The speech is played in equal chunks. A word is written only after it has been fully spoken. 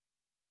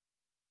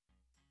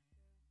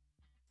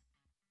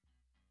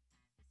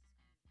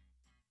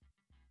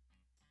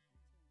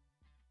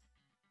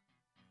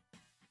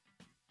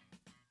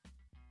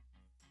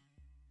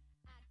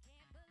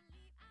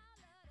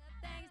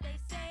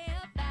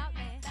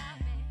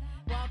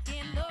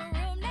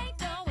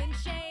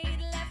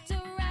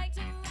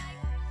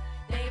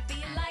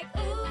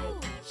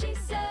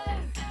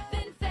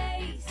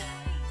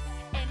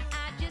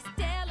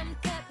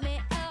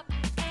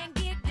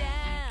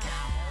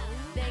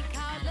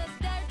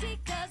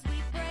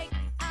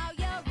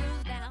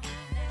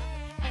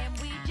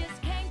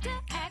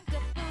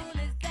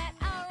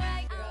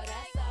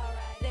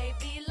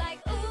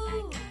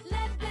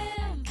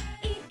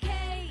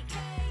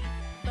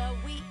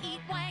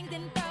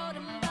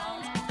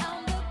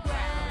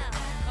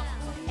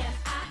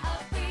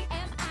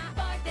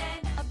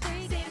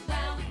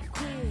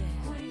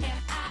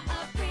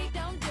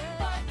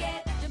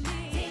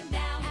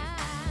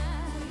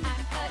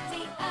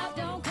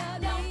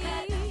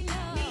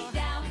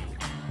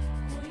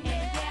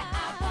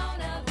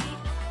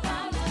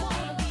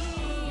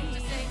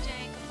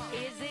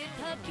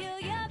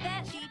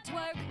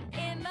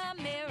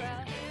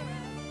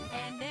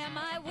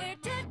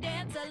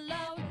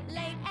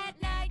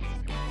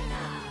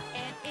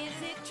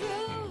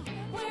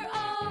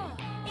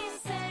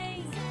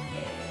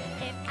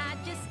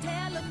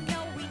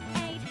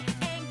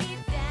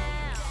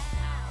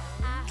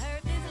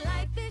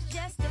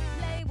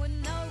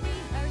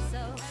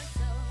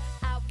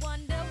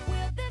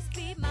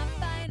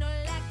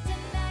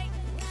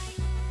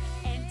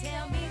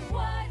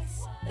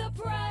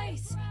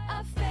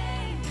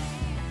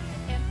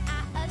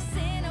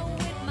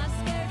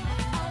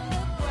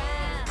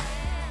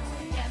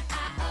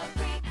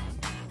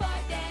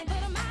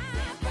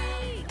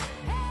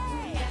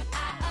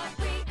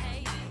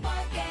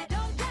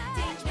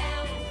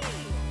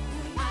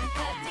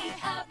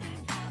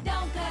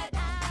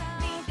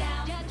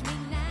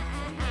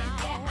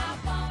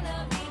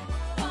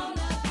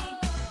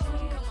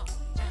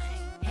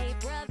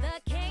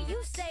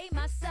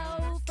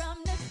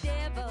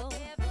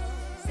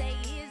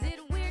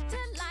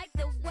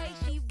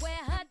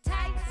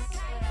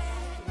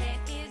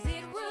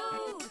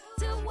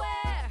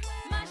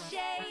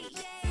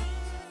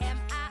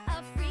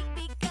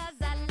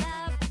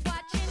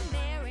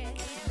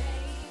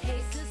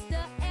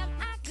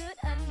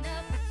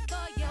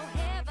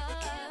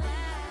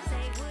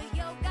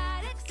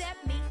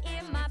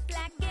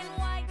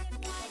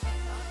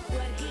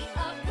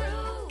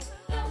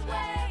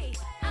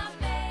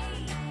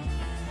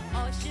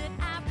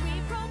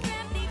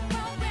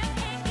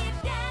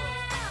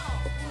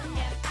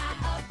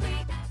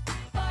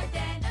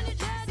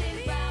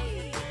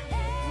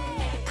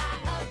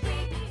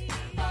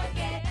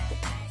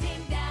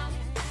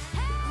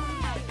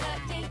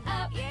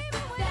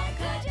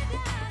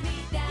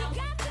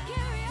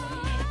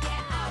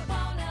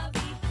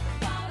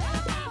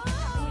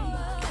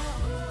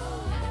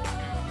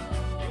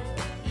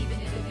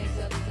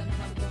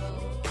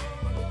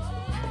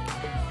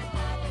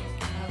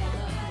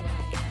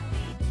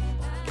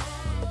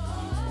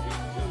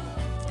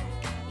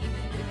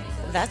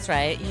That's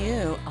right.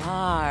 You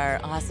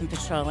are awesome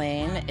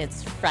patrolling.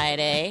 It's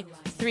Friday,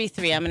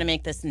 3-3. I'm going to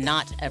make this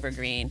not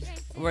evergreen.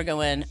 We're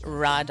going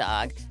raw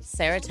dog.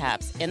 Sarah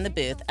Taps in the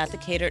booth at the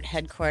Catered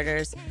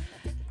headquarters,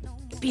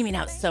 beaming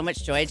out so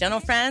much joy,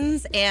 gentle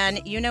friends. And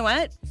you know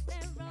what?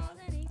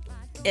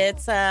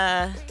 It's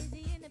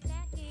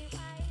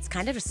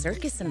kind of a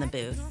circus in the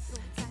booth.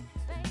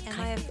 Am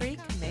I a freak?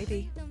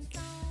 Maybe.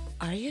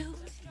 Are you?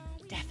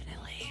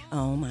 Definitely.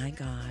 Oh my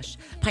gosh.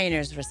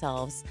 Pioneers of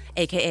ourselves,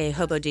 a.k.a.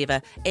 Hobo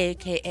Diva,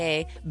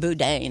 a.k.a.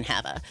 Boudin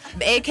Hava,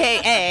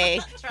 a.k.a.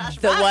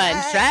 the one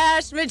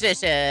trash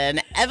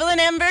magician, Evelyn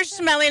Ember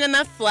Schmelling in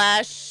the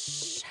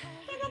flesh.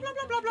 Blah, blah,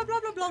 blah, blah,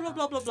 blah, blah, blah,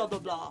 blah, blah, blah, blah,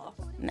 blah.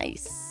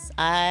 Nice.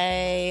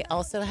 I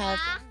also have,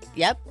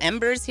 yep,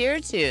 Ember's here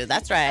too.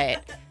 That's right.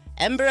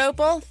 Ember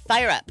Opal,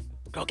 fire up.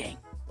 Girl gang.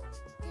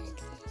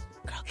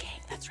 Girl gang,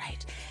 that's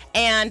right.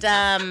 And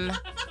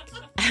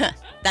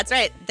that's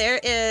right. There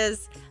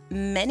is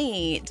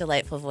many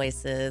delightful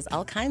voices,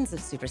 all kinds of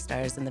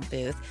superstars in the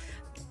booth.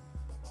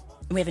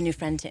 We have a new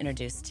friend to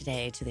introduce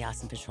today to the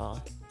Awesome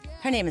Patrol.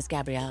 Her name is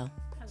Gabrielle.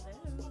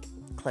 Hello.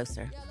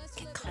 Closer.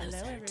 Get closer.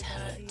 Hello,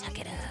 everybody. Tuck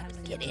it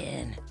up. Get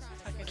in.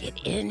 Get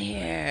in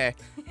here.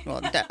 Well,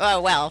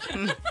 well.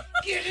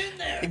 Get in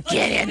there.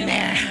 Get in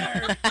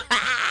there.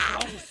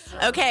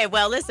 Okay,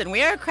 well, listen,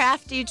 we are a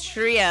crafty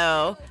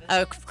trio,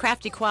 a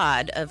crafty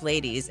quad of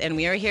ladies, and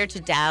we are here to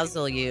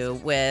dazzle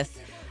you with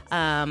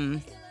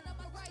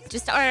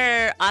just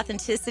our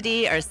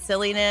authenticity, our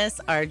silliness,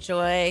 our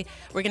joy.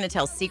 We're going to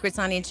tell secrets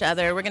on each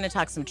other. We're going to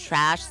talk some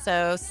trash,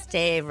 so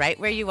stay right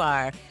where you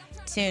are.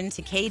 Tuned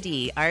to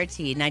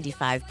KDRT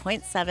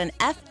 95.7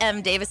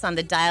 FM Davis on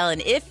the dial.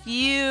 And if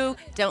you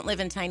don't live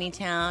in Tiny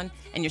Town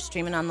and you're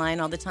streaming online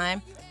all the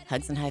time,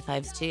 hugs and high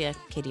fives to you,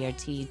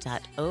 kdrt.org.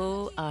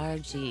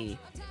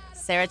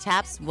 Sarah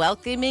Taps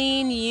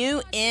welcoming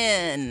you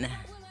in.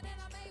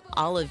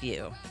 All of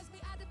you.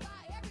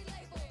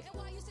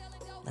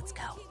 Let's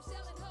go.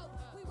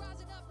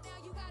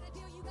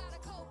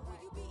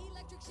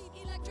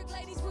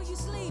 Will you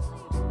sleep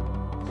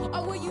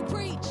or will you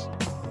preach?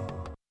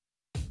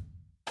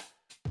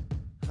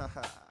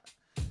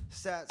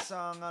 Sad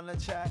song on the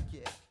track,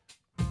 yeah.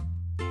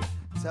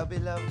 Tubby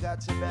Love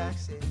got your back,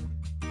 see.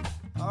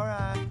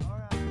 Alright.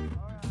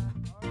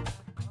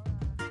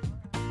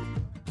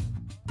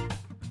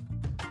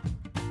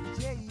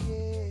 Yeah.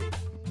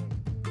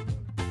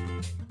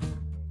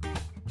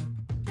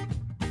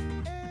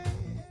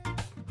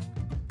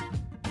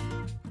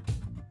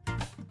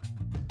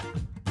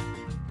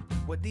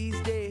 Well, these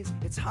days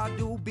it's hard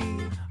to be,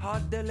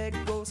 hard to let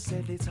go,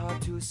 said it's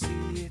hard to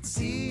see. It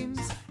seems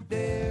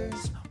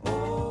there's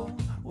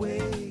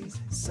always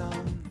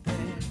something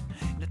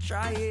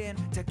trying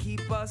to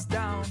keep us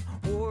down.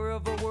 War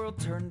of a world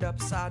turned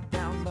upside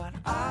down, but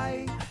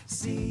I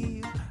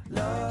see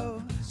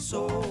love,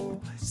 so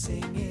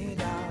sing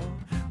it out.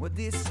 Well,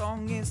 this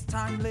song is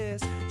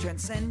timeless,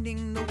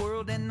 transcending the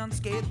world and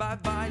unscathed by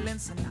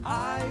violence, and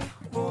I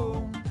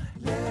won't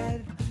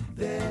let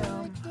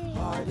them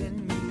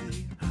harden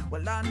me.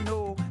 Well, I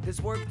know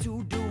there's work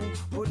to do,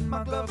 putting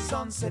my gloves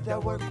on, said I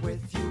work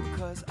with you,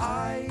 cause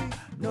I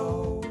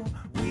know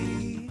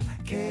we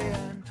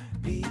can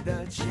be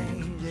the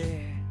change, yeah.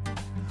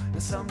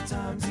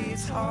 Sometimes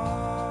it's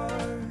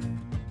hard,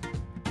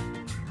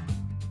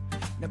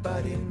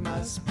 but it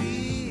must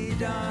be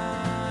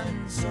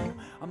done. So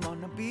I'm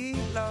gonna be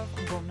love,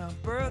 I'm gonna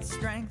birth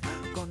strength,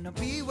 gonna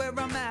be where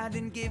I'm at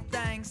and give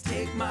thanks.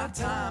 Take my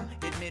time,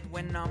 admit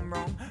when I'm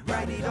wrong,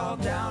 write it all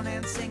down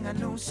and sing a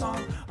new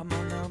song. I'm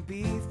gonna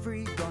be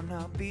free,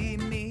 gonna be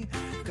me,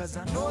 cause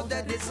I know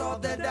that it's all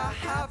that I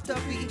have to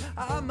be.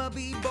 I'ma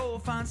be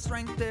bold, find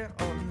strength there.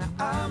 Oh, now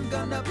I'm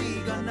gonna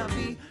be love.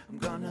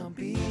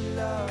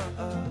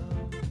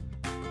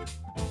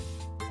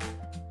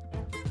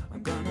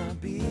 I'm gonna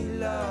be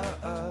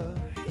love,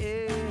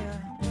 yeah.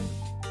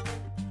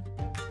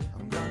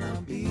 I'm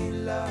gonna be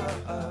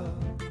love, yeah.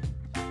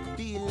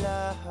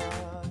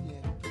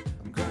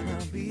 I'm gonna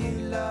be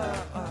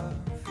love,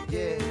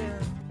 yeah.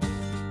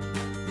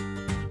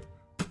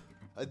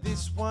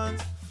 This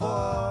one's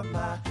for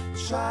my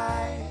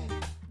tribe.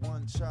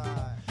 One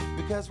tribe.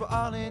 Because we're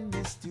all in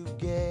this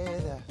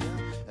together,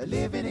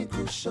 living in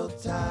crucial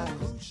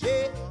times.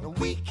 Yeah, and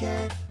we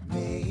can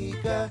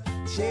make a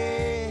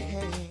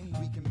change.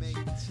 We can make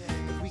a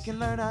change. If we can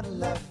learn how to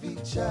love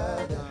each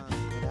other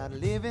and how to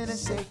live in a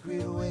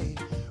sacred way.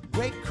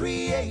 Great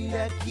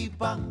Creator,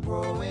 keep on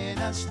growing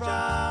us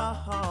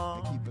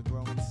strong. Keep it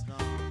growing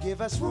strong. Give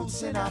us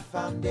roots in our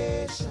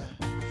foundation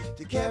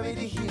to carry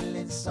the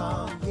healing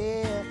song,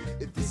 yeah.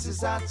 If this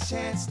is our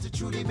chance to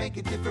truly make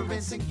a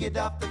difference and get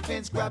off the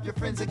fence, grab your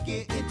friends and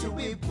get into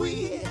it.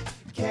 We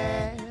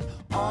can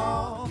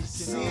all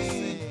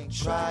sing,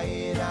 try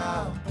it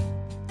out.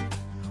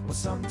 Well,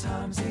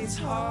 sometimes it's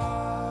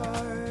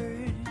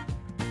hard,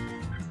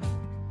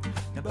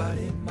 but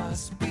it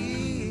must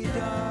be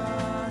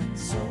done.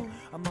 So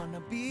I'm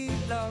gonna be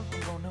love,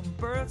 I'm gonna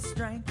birth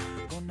strength,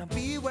 gonna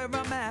be where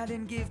I'm at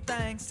and give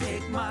thanks.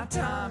 Take my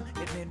time,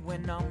 admit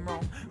when I'm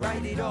wrong.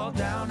 Write it all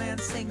down and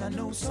sing a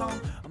new song.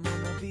 I'm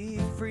gonna be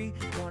free,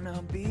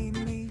 gonna be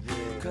me.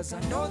 Cause I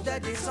know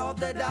that it's all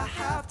that I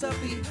have to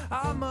be.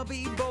 I'ma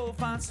be bold,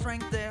 find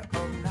strength there.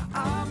 Oh, now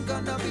I'm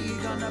gonna be.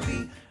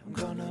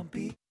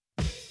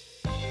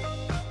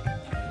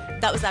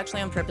 That was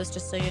actually on purpose,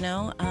 just so you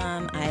know.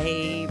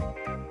 I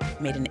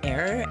made an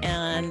error,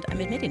 and I'm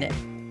admitting it.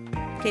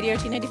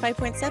 KDRT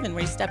 95.7,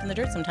 where you step in the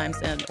dirt sometimes,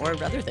 or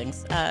other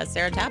things.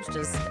 Sarah Taps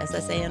just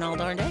SSAing all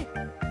darn day.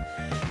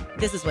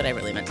 This is what I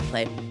really meant to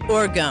play.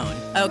 Orgone,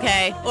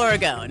 okay?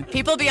 Orgone.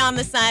 People beyond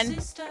the sun.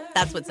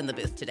 That's what's in the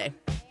booth today.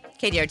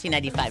 KDRT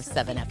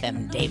 95.7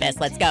 FM Davis.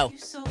 Let's go.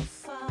 So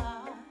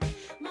far,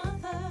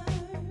 mother,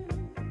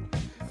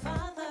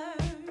 father,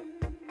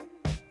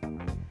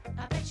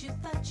 I bet you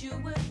thought you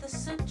were the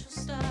central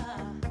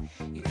star.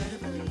 You gotta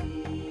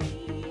believe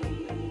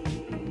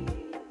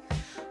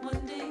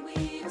one day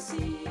we'll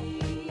see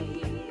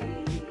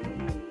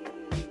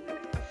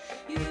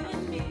you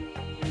and me.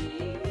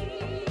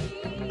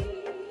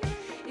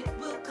 It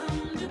will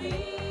come to be.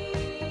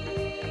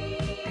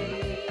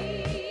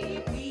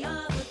 We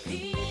are the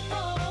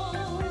people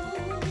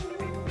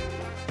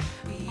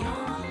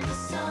beyond the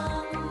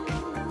sun,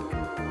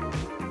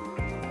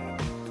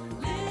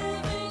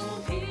 living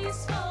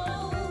peaceful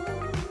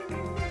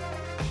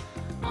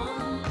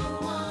on the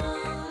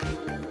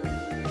one.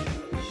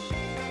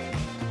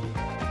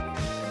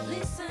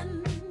 Listen,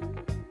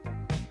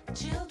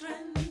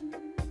 children,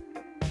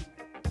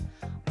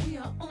 we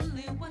are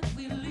only what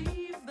we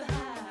leave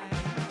behind.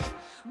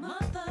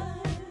 Mother,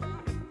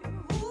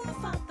 ooh,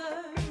 father,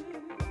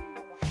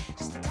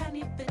 just a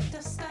tiny bit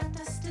of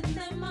stardust in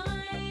their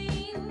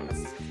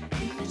minds.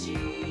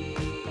 Energy,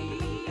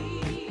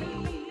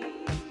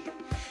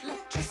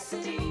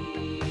 electricity,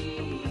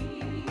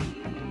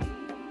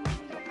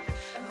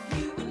 of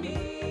you and me.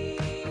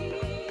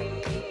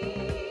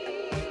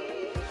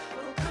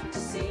 We'll come to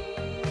see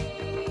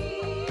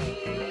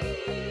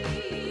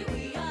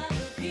we are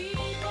the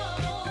people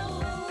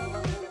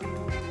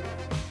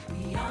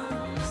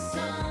beyond the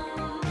sun,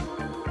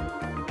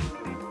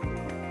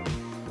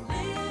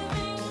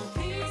 living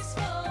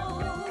peaceful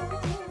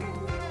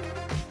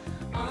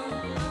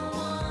on the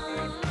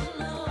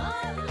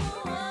one.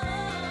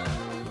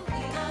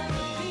 We are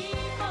the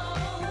people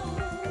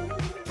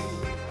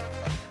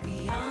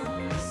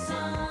beyond the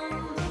sun,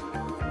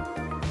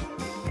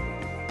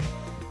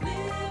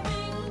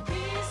 living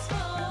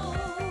peaceful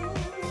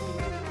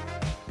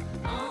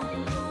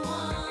on the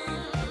one.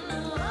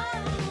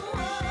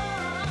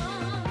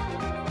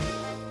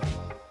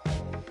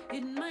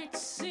 It might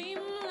seem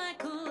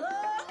like a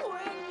long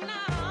way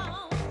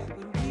now,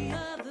 but we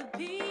are the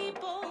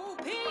people.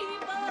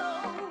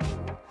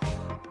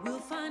 We'll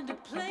find a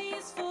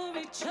place for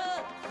each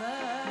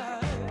other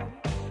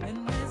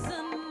and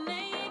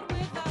resonate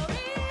with our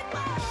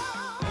equal.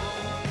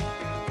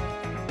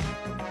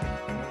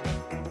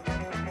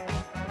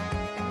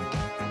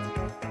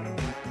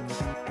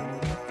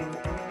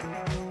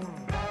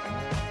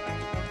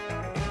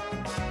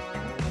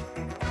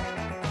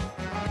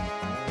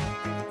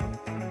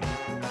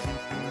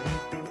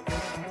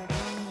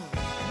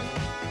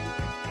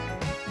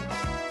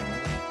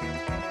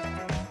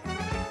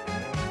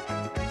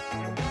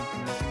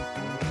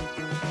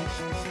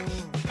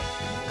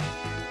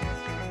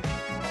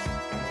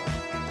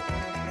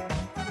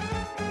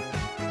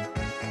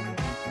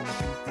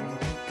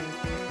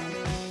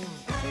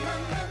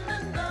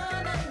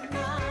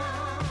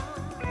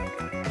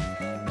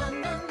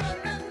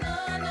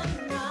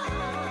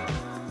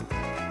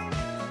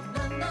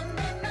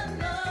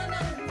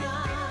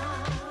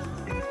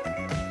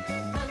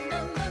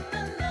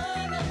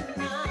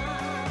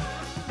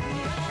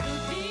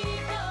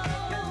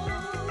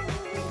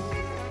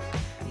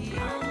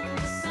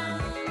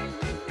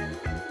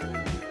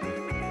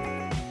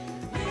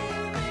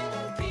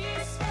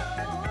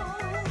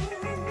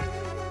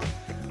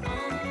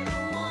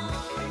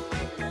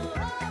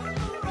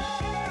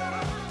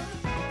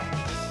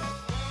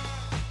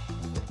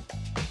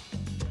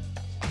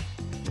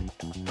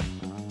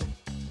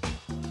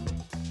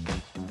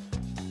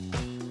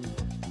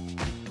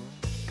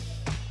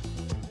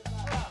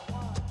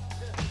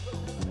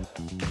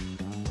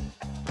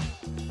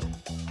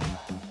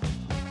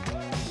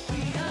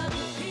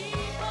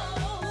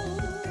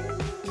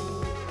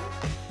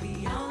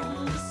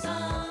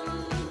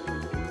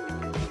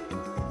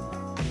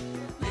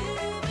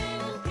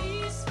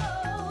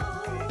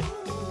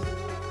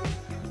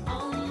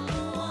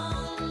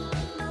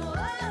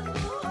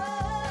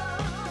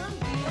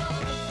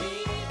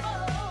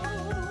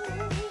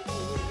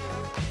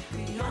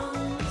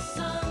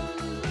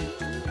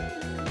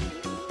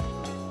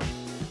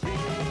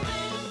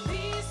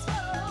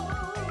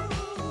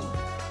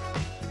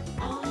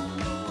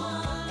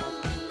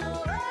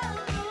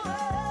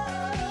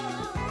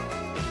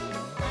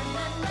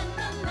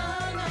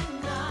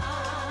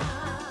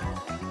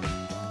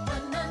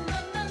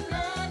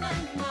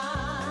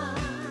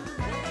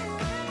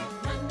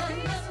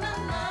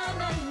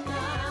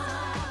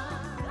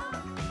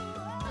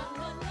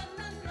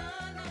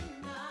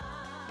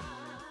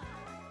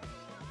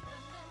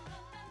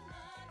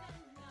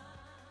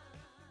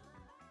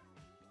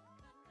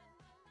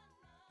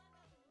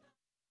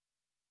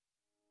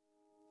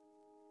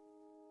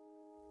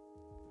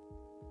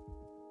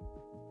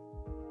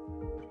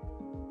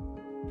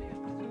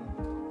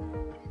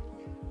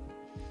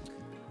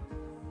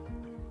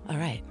 All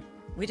right.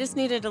 We just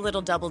needed a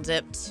little double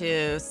dip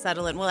to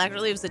settle it. Well,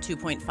 actually, it was a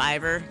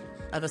 2.5er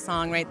of a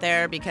song right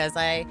there because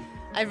I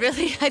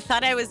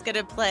thought I was going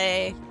to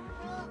play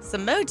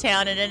some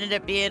Motown and it ended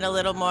up being a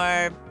little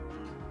more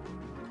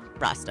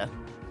Rasta.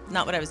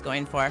 Not what I was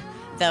going for.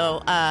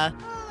 Though,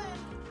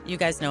 you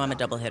guys know I'm a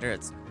double hitter.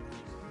 It's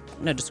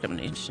no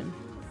discrimination.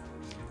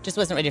 Just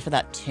wasn't ready for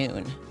that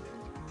tune.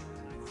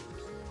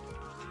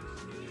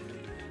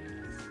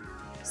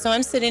 So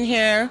I'm sitting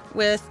here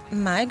with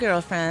my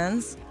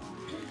girlfriends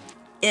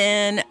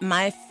in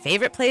my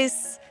favorite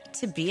place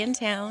to be in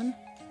town,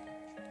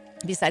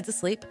 besides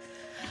asleep.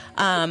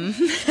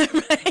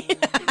 Right?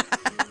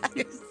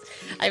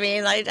 I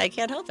mean, I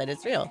can't help it.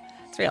 It's real.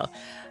 It's real.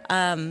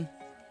 And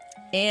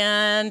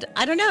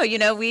I don't know. You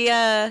know,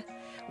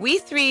 we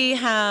three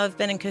have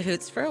been in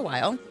cahoots for a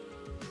while,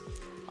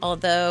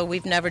 although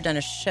we've never done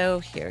a show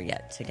here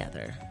yet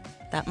together.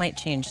 That might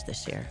change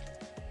this year.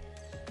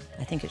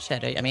 I think it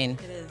should. I mean,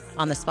 It is.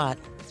 on the spot.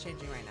 It's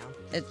changing right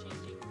now.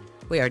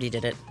 We already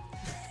did it.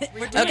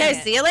 We're doing Okay,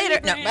 it. see you later.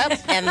 No,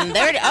 and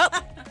there. Oh,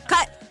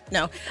 cut.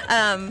 No.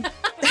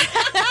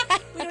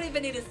 We don't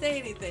even need to say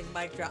anything.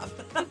 Mic drop.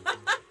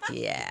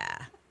 Yeah.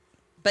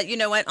 But you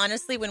know what?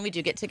 Honestly, when we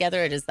do get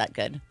together, it is that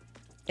good.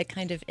 It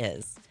kind of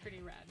is.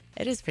 Pretty rad.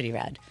 It is pretty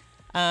rad.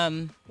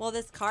 Well,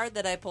 this card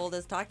that I pulled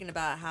is talking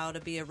about how to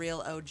be a real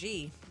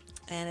OG.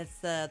 And it's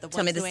the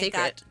Tell me ones the who ain't secret.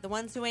 got the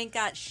ones who ain't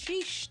got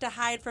sheesh to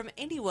hide from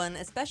anyone,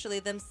 especially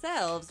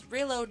themselves.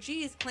 Real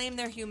OGs claim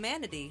their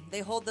humanity.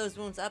 They hold those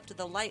wounds up to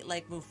the light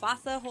like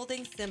Mufasa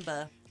holding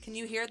Simba. Can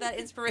you hear that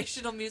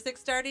inspirational music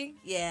starting?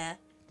 Yeah,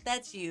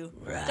 that's you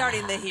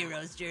starting the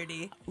hero's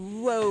journey.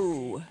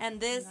 Whoa.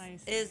 And this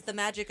Nice. is the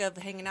magic of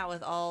hanging out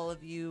with all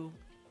of you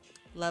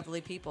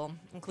lovely people,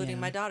 including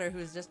Yeah. my daughter,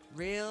 who's just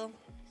real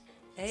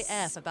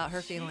AF about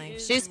her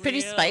feelings. She's pretty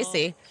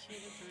spicy.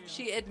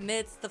 She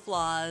admits the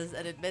flaws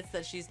and admits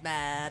that she's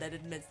mad and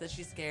admits that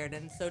she's scared,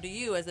 and so do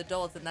you as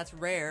adults, and that's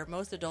rare.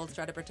 Most adults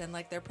try to pretend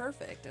like they're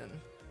perfect, and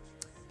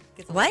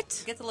gets a What?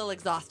 Little, gets a little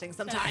exhausting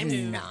sometimes.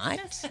 Not.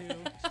 Just two.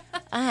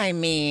 I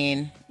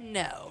mean,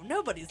 No,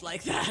 nobody's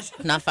like that.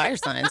 not fire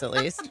signs, at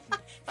least.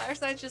 Fire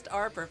signs just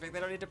are perfect. They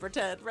don't need to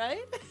pretend,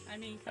 right? I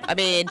mean, I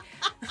mean,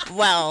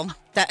 well,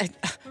 that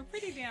we're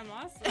pretty damn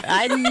awesome.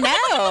 I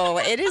know.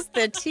 It is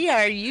the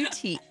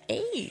TRUTH.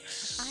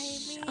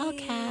 I All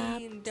caps.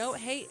 mean, don't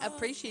hate,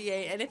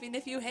 appreciate, and even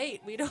if you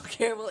hate, we don't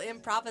care. We'll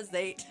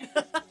improvisate.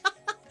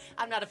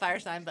 I'm not a fire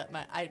sign, but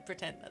I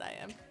pretend that I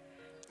am.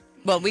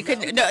 Well, we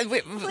could. No,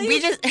 we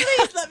just.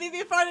 Please let me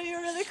be part of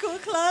your really cool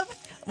club.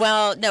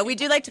 Well, no, we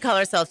do like to call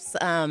ourselves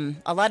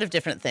a lot of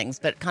different things,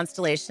 but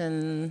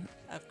Constellation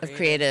of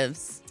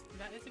Creatives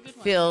That is a good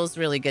one. feels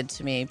really good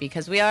to me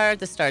because we are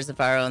the stars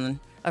of our own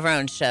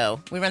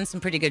show. We run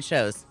some pretty good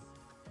shows.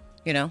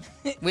 You know,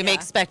 we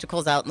make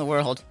spectacles out in the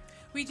world.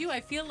 We do.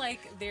 I feel like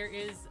there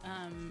is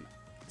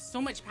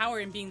so much power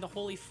in being the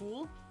holy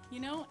fool, you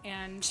know,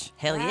 and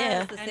Hell yeah.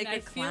 Yes, the and I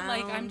sacred feel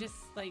like clown. I'm just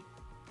like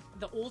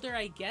the older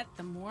I get,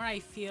 the more I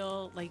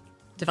feel like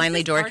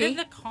Divinely this is dorky? Part of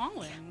the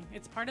calling.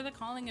 It's part of the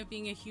calling of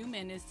being a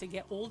human is to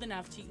get old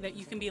enough that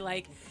you can be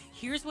like,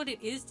 here's what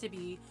it is to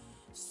be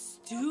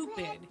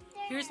stupid.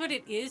 Here's what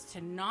it is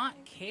to not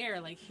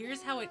care. Like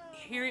here's how it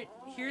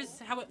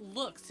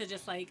looks to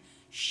just like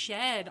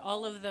shed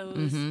all of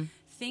those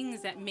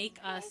things that make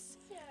us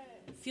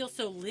feel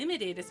so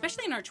limited,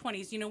 especially in our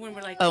 20s, you know, when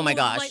we're like, Oh my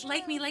gosh.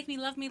 like me,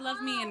 love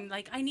me, and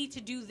like I need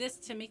to do this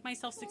to make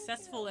myself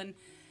successful. And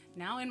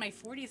now in my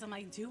 40s, I'm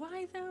like, do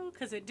I though?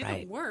 Because it didn't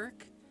Right.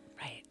 work.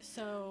 Right.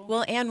 So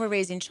Well, and we're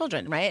raising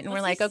children, right? And Well, we're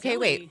it's like, so okay, silly.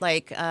 wait,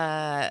 like,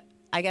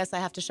 I guess I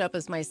have to show up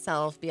as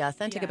myself, be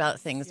authentic about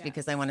Yes, things yes.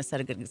 because I want to set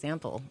a good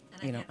example,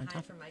 you know, on top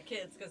of from my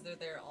kids because they're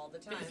there all the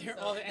time. they're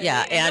so- all-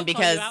 Yeah, they- and they'll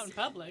call you because- out in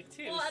public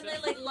too. Well, and so.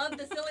 they like love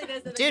the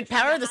silliness. And Dude,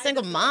 power of the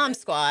single mom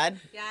squad.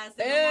 Yeah,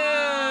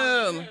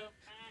 single mom.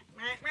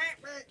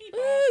 Boom.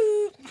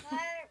 Woo.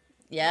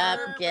 Yep,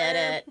 get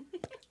it.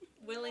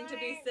 Willing to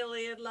be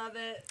silly and love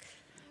it.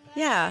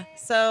 Yeah,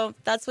 so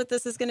that's what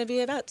this is going to be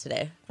about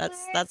today.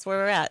 That's where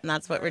we're at, and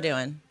that's what we're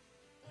doing.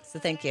 So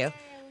thank you.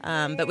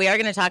 But we are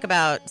going to talk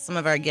about some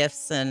of our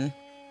gifts and,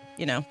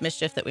 you know,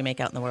 mischief that we make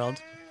out in the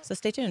world. So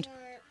stay tuned.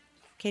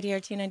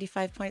 KDRT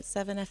 95.7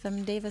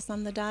 FM Davis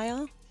on the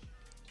dial.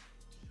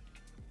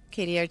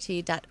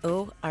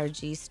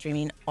 KDRT.org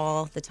streaming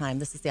all the time.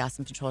 This is the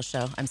Awesome Patrol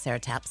Show. I'm Sarah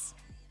Taps.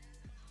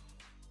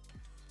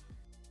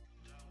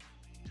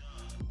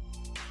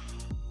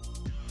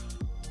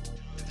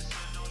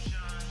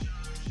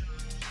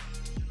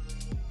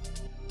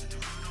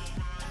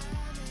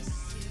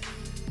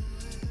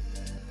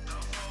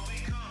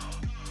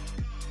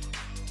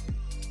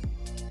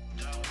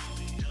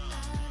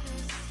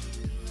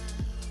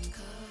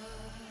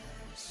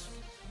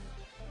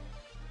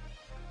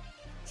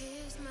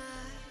 Here's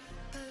my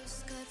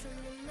postcard from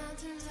the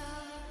mountains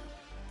up.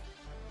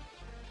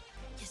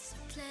 You're so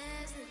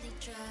pleasantly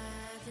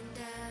driving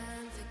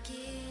down,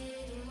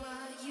 forgetting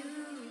why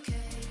you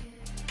came.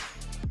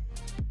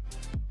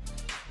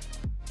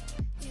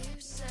 You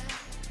said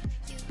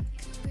you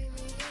can bring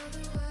me all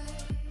the way.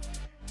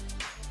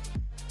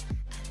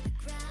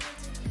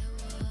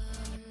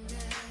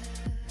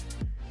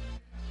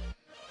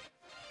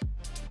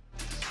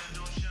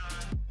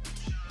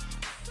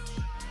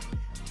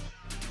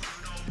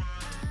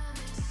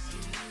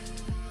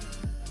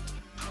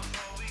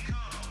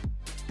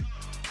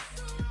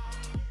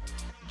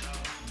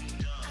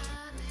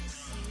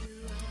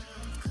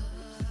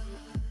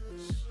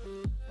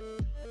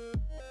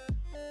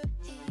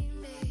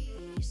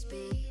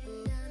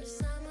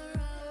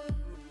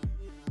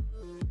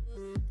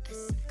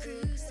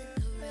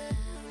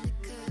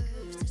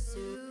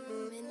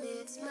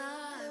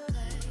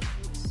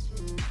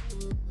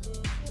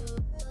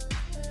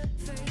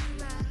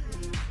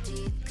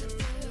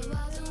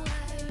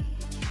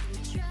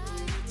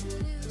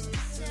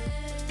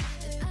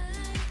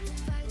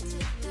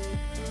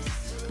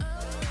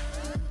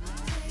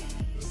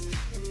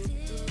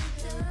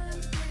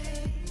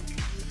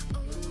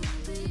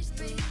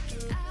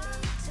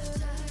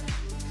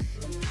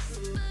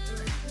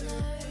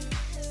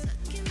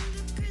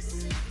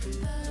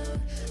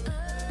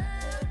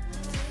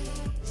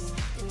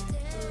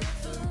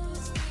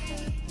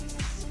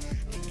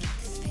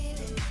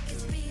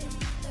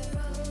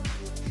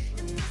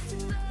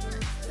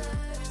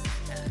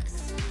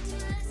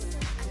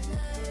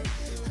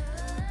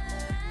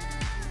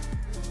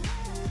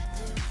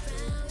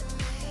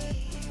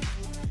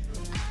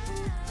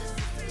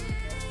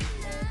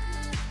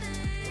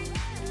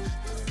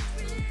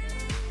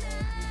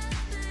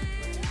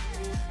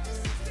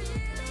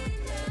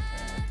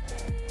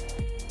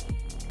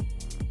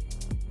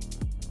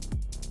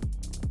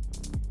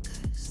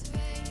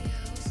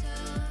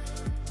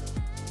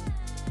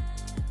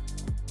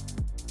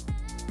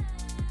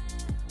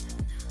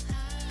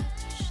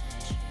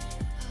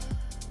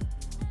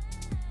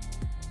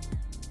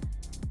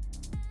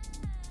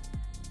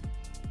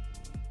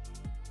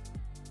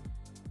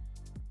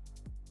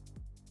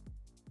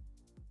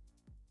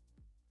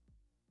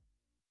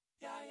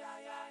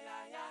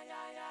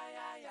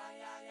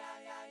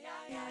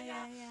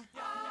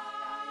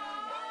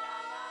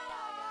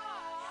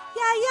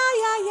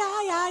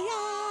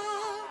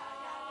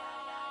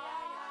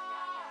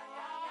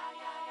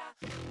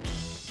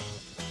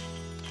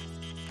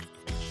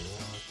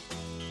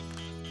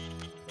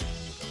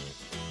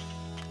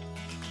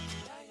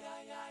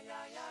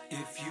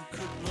 If you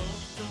could roll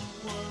the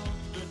world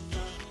with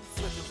the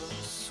flip of a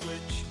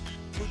switch,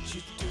 would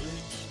you do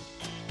it?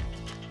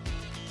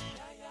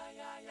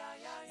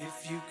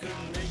 If you could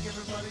make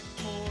everybody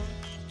poor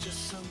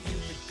just so you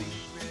could be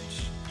rich,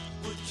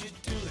 would you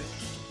do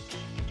it?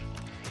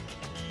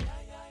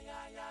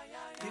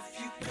 If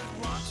you could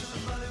watch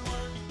everybody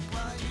work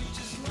while you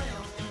just lay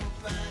on your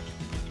back,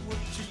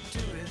 would you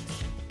do it?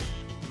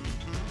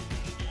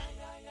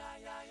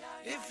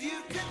 If you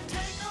could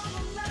take all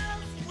the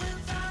love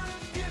without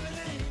giving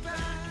any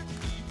back,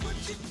 would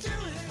you do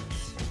it?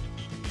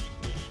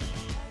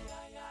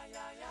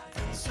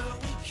 And so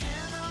we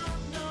cannot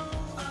know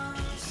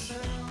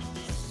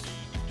ourselves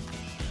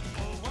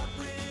or what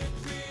we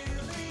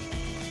really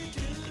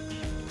do.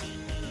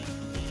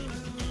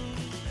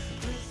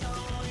 With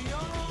all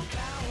your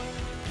power,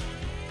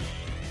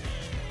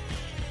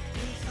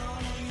 with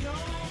all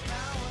your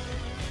power,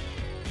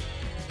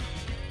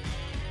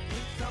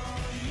 with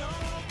all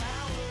your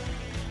power,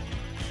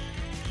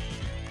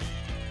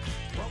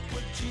 what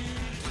would you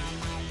do?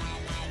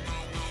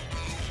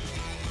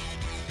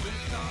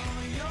 With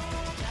all your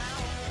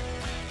power,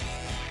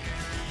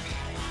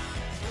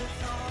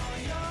 with all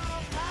your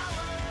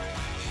power,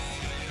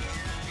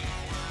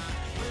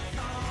 with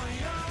all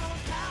your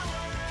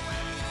power,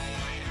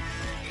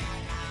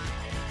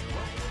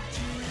 what would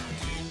you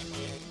do?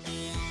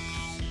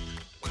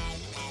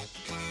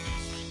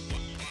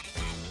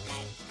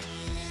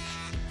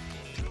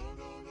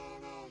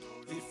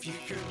 If you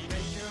could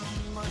make your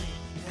own money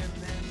and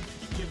then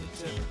give it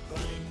to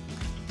everybody,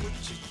 would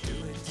you do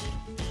it?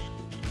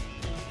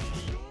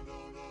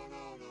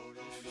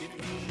 If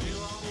you knew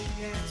all the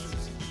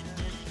answers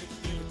and could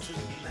give it to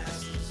the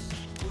masses,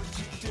 would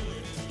you do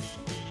it?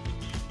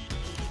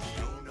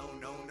 No, no,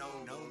 no, no,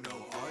 no, no.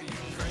 Are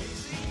you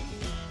crazy?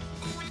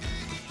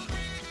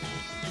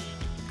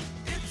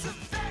 It's a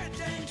very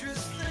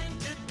dangerous thing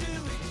to do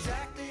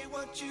exactly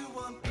what you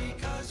want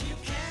because you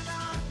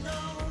cannot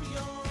know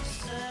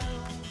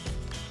yourself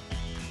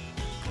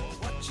or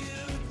what you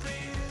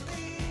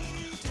really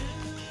do.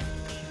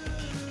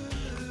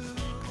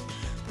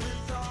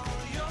 With all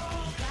your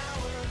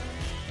power,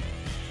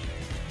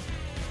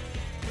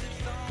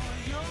 with all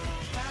your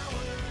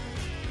power,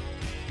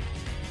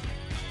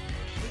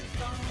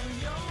 with all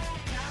your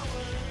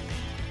power,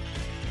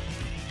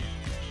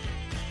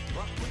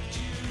 what would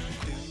you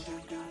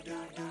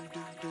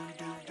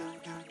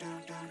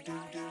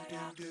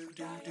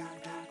do?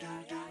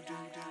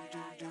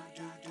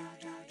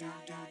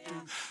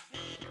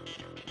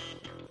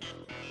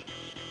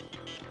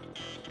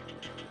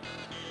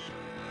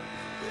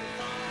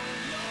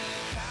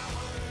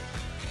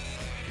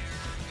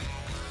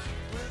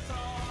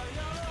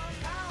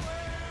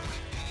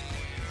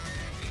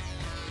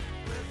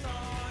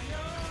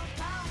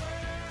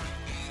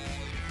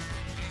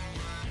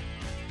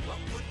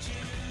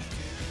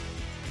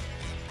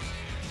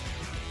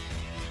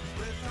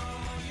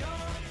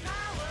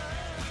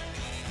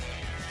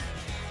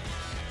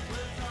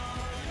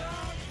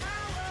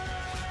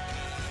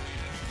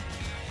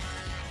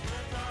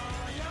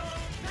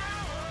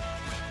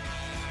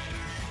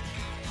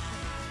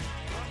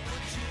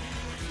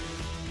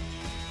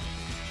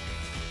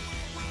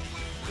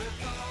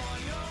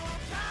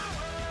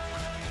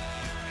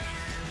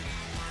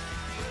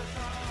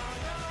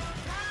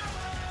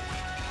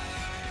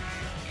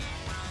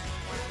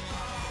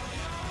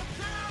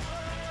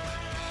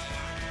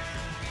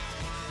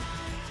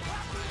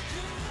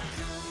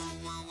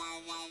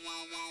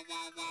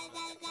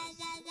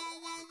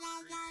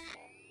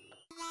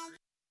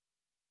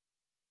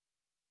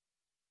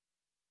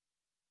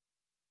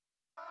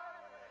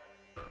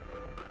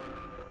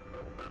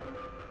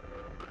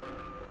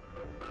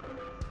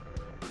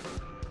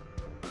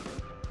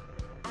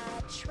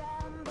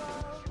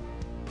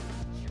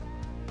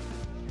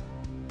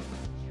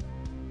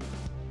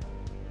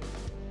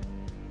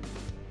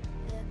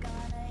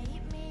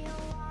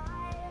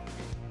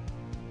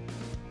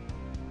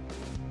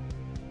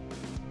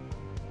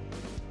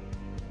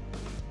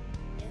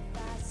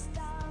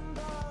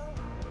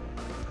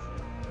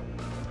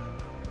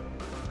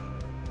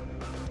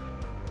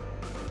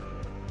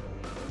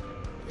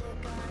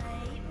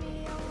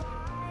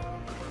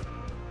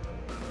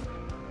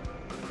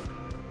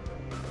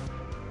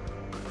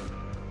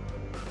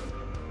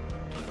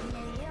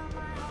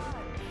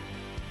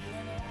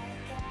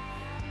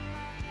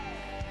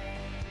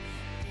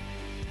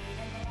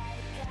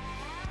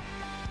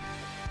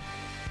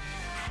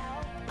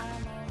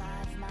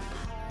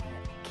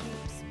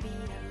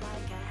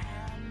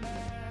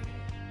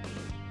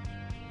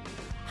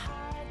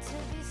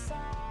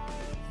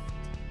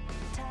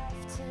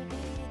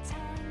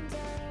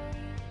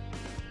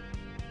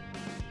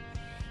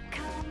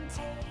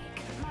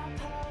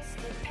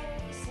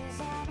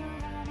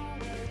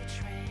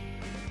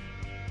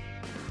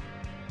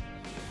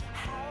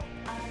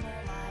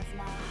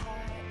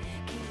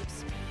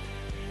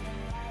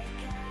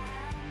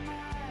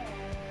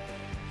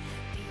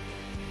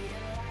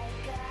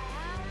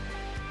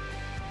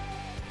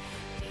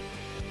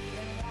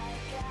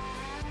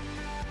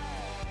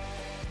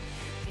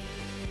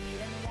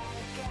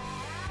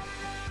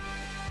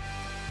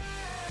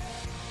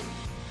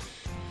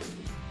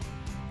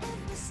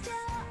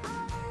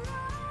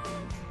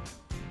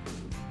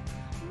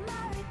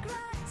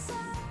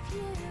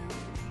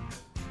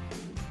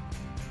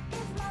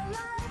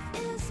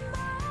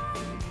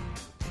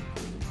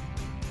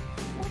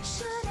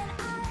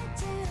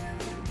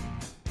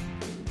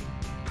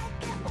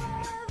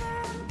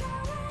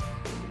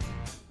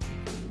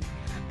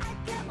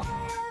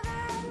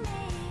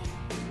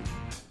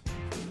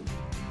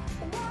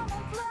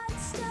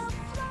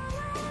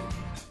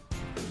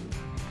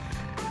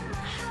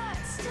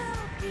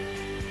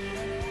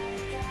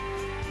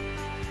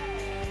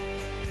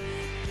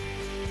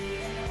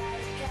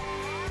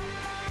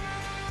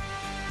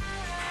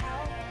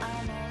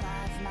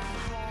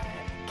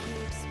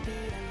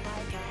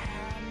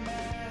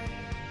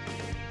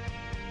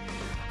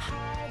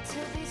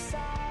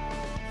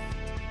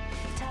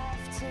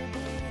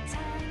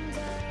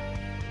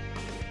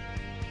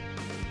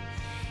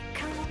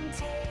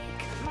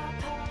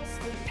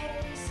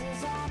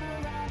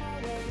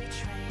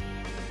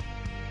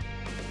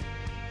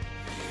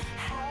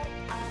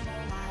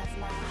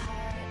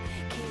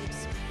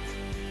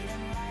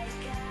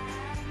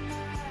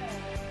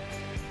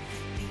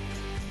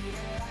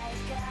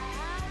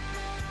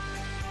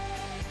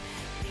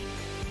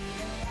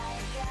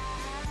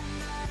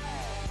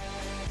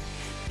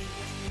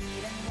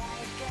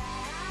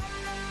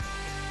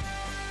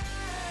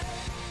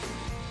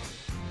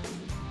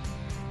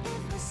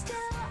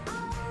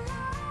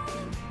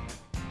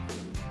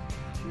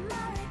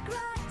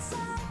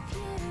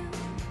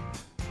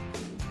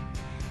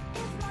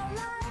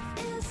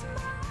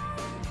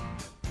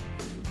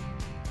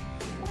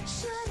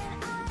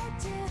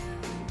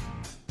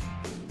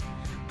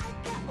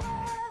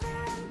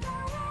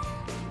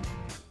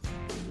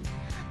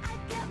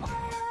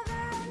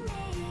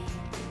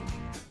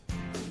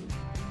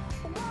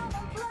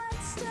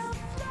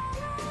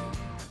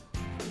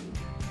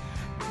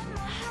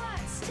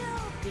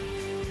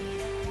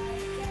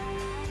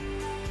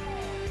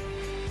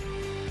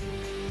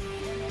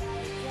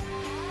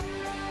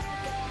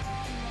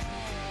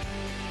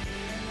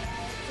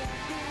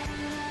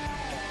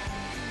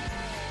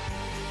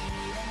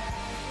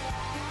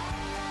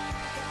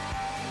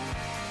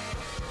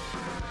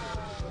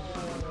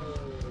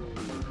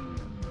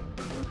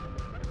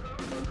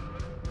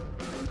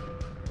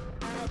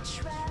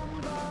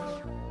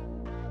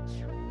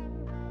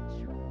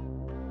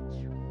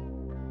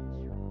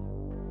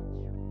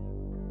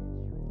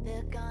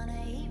 They're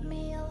gonna eat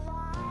me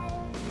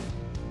alive.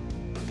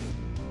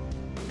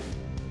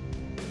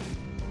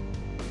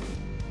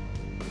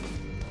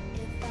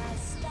 If I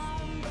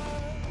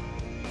stumble,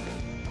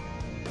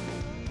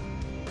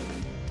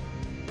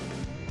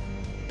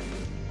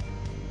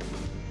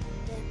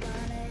 they're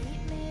gonna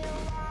eat me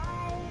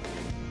alive.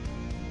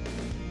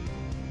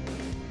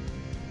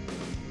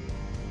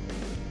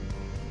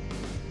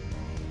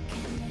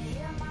 Can you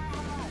hear my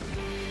heart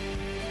beat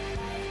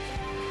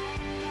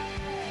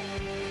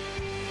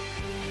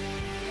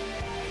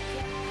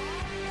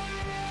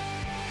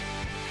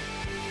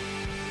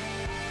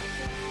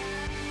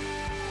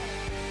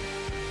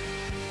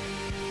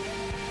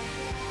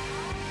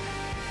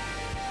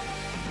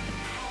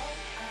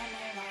I'm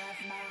alive,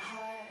 my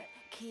heart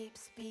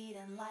keeps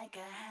beating like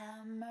a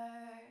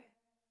hammer.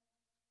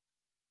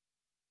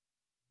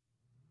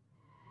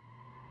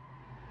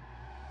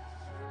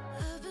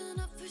 I've been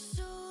up for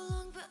so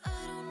long, but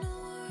I don't know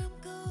where I'm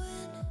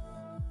going.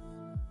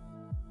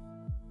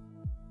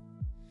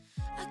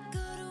 I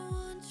got a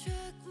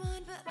one-track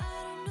mind, but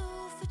I don't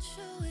know if it's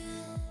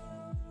showing.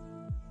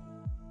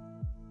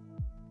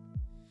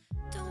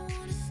 Don't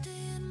wanna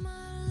stay in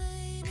my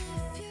lane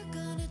if you're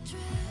gonna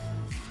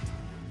drift.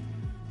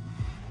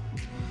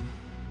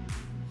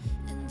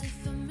 And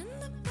if I'm in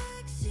the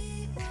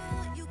backseat,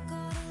 well, you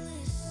gotta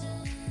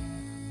listen.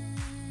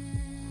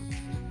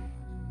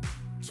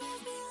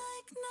 Drive me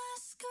like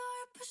NASCAR,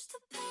 push the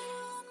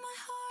pedal on my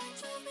heart.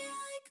 Drive me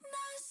like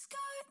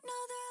NASCAR,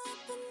 another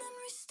lap and then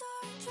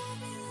restart. Drive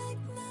me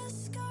like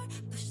NASCAR,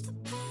 push the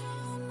pedal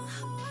on my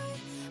heart,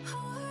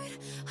 heart,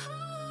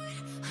 heart,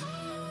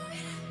 heart.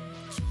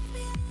 Drive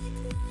me like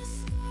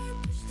NASCAR,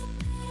 push the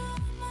pedal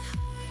on my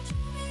heart.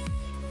 Drive me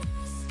like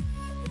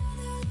NASCAR,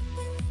 another lap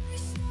and then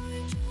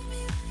restart. Drive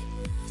me like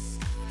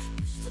NASCAR,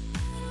 push the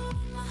pedal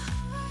on my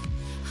heart,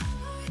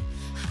 heart,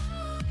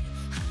 heart,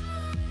 heart.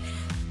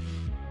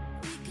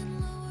 We can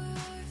lower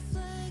our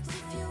flags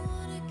if you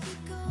wanna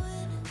keep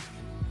going.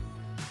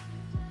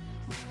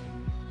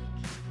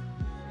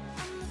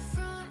 I'm the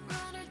front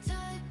runner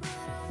type, but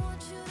I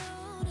want you to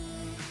own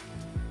it.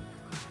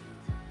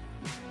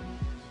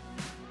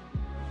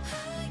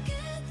 I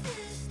get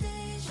this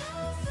deja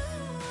vu,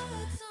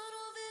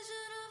 tunnel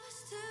vision of us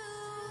two.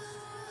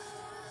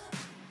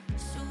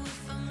 So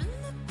if I'm in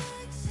the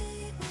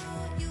backseat,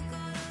 well, you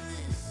gotta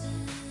listen.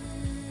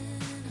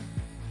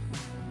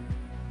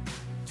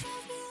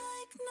 Drive me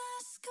like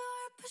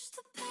NASCAR, push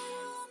the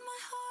pedal on my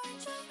heart.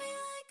 Drive me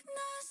like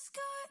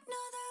NASCAR,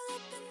 another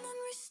lap and then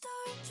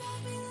restart.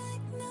 Drive me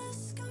like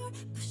NASCAR,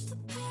 push the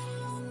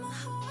pedal on my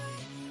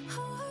heart,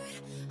 heart,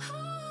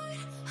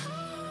 heart,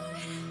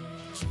 heart.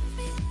 Drive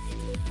me like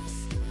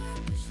NASCAR,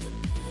 push the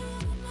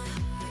pedal on my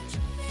heart.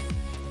 Drive me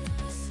like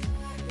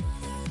NASCAR,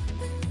 another lap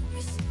and then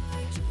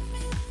restart. Drive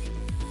me like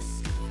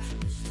NASCAR,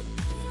 push the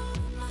pedal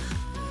on my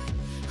heart,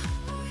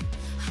 heart,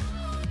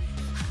 heart,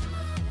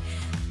 heart.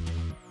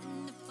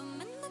 And if I'm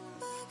in the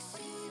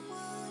backseat,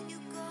 well, you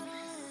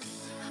gotta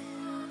listen.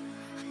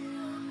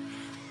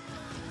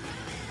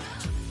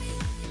 Drive me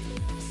like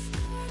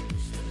NASCAR,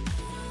 push the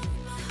pedal on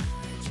my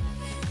heart. Drive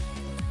me like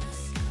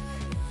NASCAR,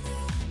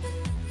 another lap and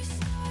then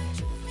restart.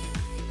 Drive me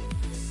like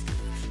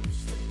NASCAR,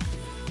 push the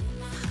pedal on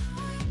my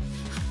heart,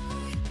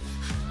 heart,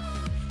 heart,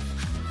 heart.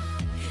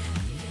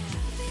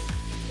 Drive me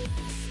like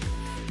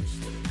NASCAR, push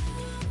the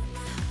pedal on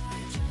my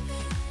heart. Drive me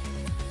like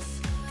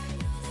NASCAR, another lap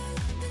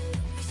and then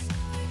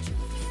restart.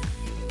 Drive me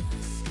like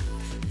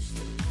NASCAR, push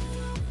the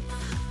pedal on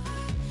my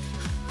heart,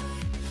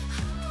 heart,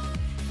 heart,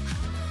 heart.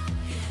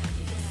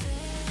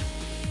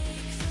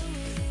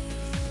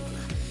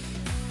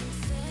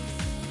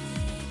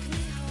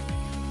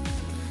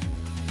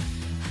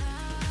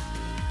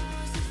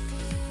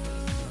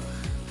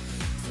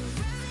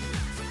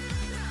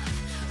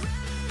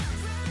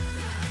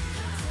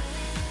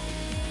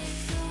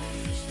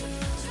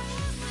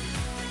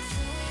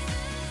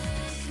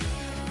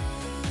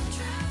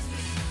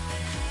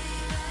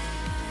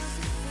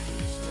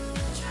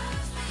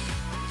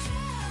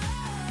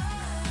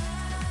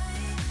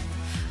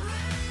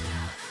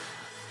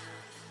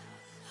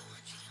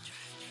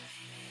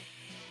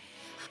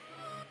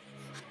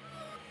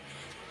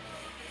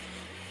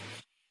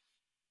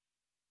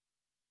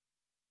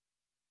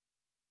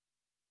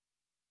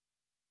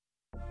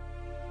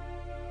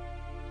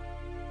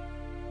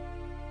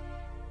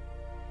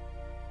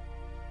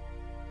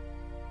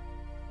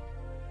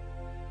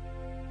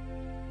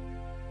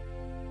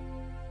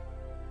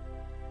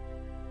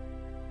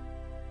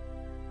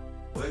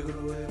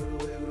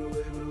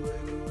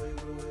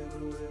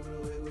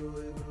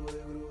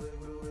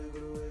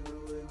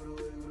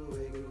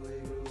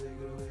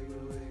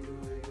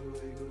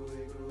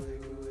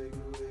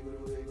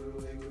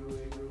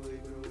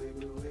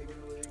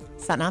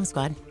 Satnam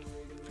Squad.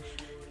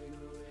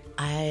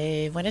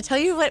 I want to tell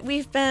you what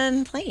we've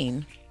been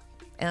playing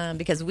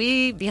because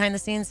we, behind the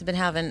scenes, have been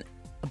having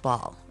a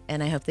ball.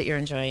 And I hope that you're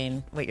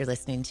enjoying what you're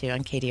listening to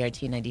on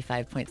KDRT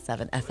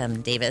 95.7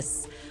 FM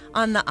Davis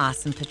on the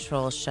Awesome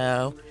Patrol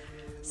show.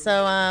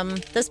 So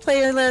this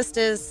playlist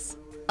is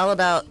all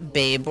about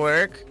babe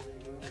work.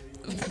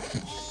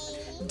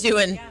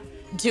 doing,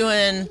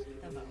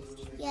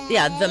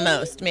 yeah, the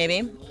most,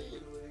 maybe.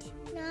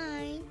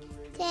 9,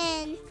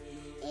 10,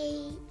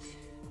 8,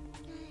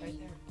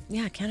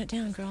 Yeah, count it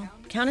down, girl.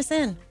 Count us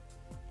in.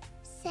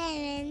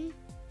 7,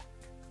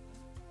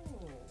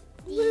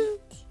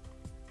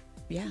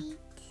 Yeah.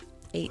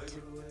 8. 8.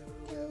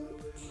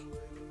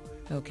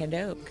 Okay,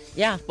 doke.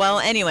 Yeah. Well,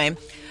 anyway,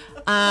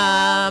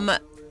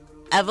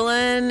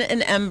 Evelyn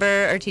and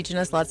Ember are teaching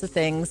us lots of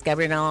things.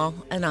 Gabrielle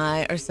and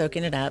I are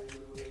soaking it up.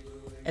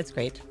 It's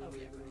great.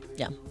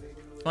 Yeah.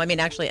 Well, I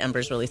mean, actually,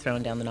 Ember's really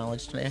throwing down the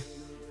knowledge today.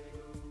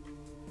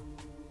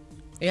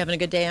 Are you having a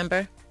good day,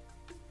 Ember?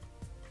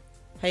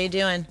 How you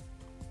doing?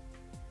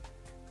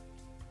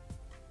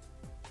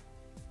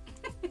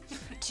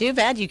 Too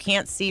bad you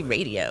can't see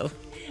radio.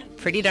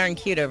 Pretty darn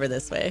cute over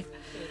this way.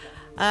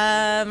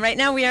 Right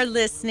now we are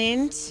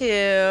listening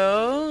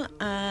to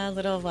a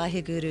little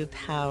Wahiguru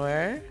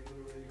Power.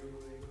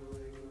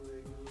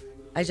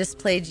 I just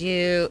played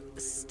you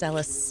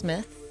Stella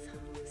Smith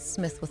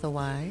with a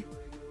Y,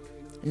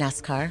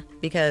 NASCAR,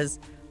 because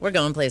we're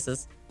going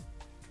places.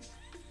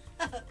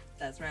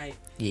 That's right.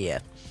 Yeah.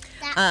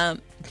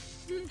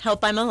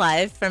 Help I'm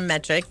Alive from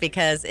Metric,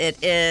 because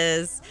it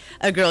is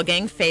a girl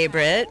gang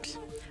favorite.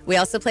 We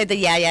also played the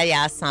Yeah Yeah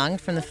Yeah song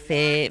from the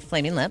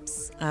Flaming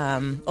Lips.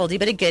 Oldie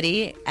but a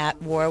goodie,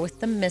 At War with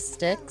the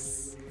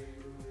Mystics.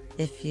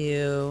 If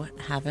you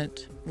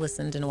haven't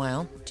listened in a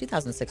while.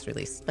 2006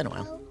 release. Been a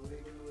while.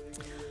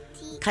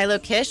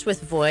 Kylo Kish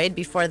with Void.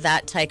 Before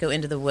that, Tycho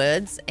Into the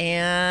Woods.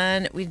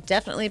 And we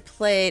definitely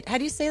played, how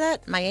do you say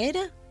that?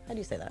 Mayada? How do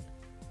you say that?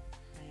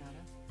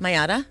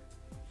 Mayada.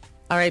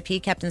 R.I.P.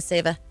 Captain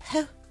Seva.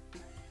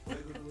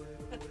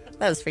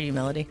 That was for you,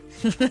 Melody.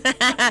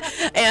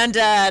 And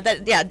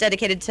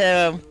dedicated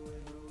to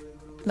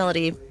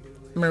Melody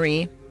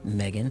Marie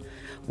Megan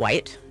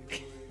White.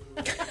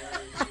 Just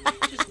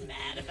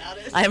mad about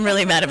it. I'm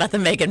really mad about the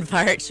Megan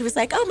part. She was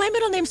like, "Oh, my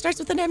middle name starts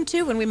with an M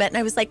too." When we met, and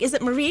I was like, "Is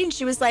it Marie?" And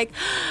she was like,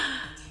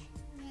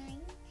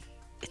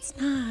 "It's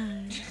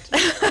not."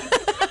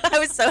 I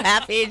was so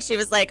happy, and she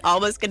was like,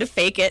 almost gonna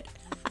fake it.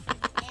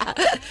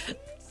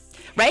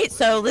 Right?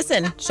 So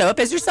listen, show up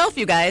as yourself,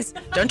 you guys.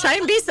 Don't try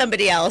and be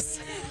somebody else.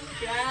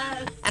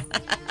 Yes.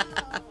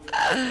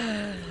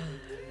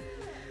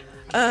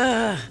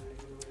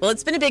 Well,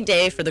 it's been a big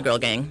day for the girl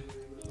gang.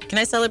 Can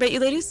I celebrate you,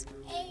 ladies?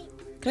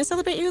 Can I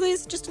celebrate you,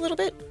 ladies, just a little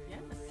bit?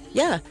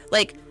 Yeah.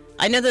 Like,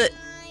 I know that,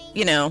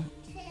 you know,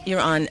 you're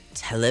on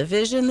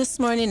television this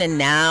morning, and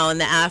now in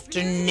the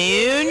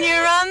afternoon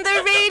you're on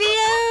the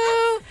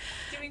radio.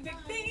 Doing big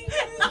things.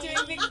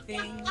 Doing big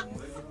things.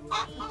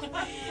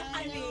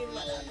 I mean,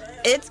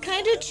 whatever. It's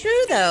kind of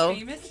true, though.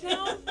 Famous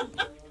now.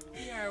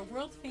 We are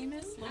world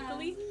famous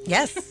locally.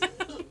 Yes.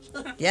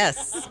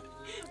 Yes.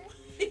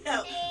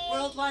 Yeah,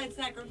 worldwide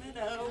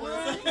Sacramento.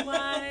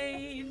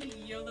 Worldwide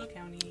Yolo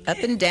County. Up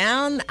and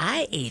down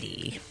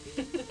I-80.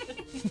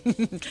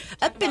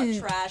 Up About and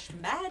trash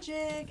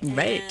magic.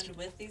 Right. And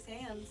with these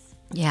hands.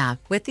 yeah,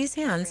 with these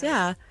hands,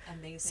 yeah.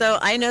 Amazing. So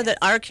I know that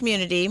our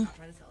community, I'm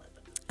trying to sell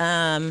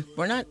it, but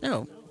we're not,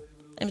 no,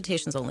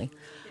 invitations only.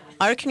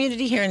 Our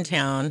community here in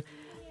town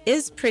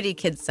is pretty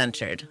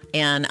kid-centered.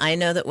 And I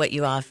know that what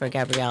you offer,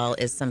 Gabrielle,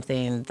 is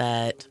something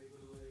that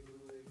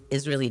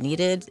is really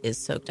needed, is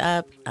soaked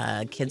up.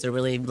 Kids are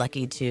really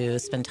lucky to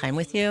spend time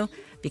with you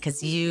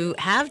because you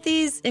have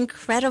these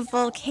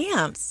incredible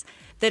camps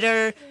that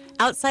are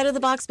outside of the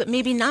box, but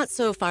maybe not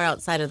so far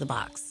outside of the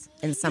box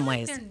in some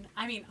ways.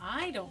 I mean,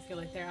 I don't feel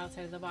like they're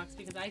outside of the box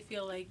because I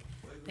feel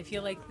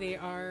like they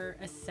are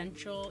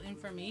essential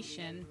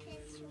information.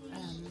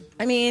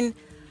 I mean,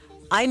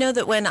 I know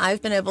that when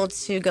I've been able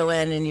to go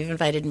in and you've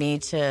invited me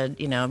to,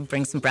 you know,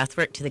 bring some breath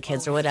work to the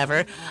kids or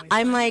whatever,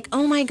 I'm like,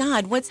 oh my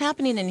God, what's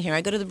happening in here?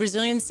 I go to the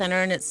Brazilian Center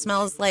and it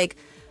smells like,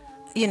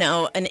 you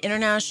know, an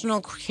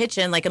international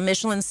kitchen, like a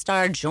Michelin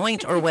star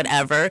joint or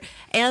whatever.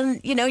 And,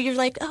 you know, you're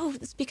like, oh,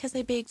 it's because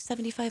I baked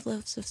 75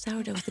 loaves of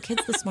sourdough with the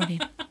kids this morning.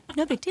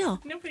 No big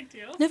deal. No big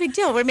deal. No big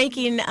deal. We're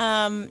making,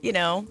 you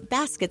know,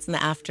 baskets in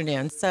the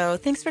afternoon. So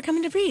thanks for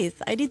coming to breathe.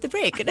 I need the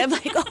break. And I'm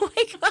like, oh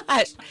my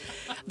gosh.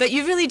 But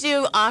you really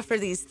do offer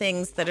these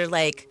things that are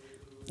like,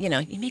 you know,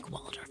 you make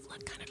Waldorf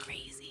look kind of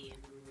crazy.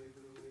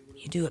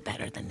 You do it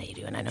better than they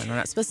do. And I know I'm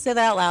not supposed to say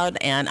that out loud,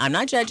 and I'm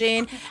not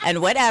judging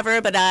and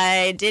whatever, but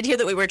I did hear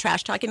that we were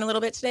trash talking a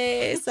little bit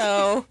today.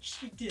 So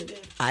she did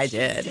it. I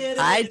did. She did it.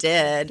 I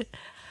did.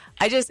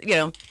 I just, you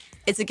know,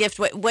 it's a gift.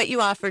 What you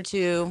offer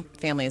to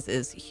families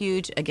is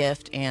huge a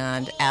gift.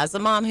 And as a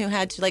mom who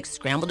had to like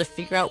scramble to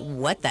figure out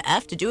what the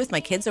F to do with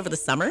my kids over the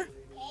summer,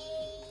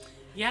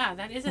 Yeah,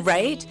 that is a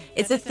right? thing.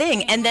 It's That a is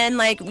thing. And then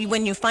like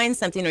when you find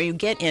something or you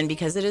get in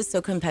because it is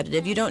so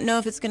competitive, you don't know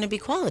if it's going to be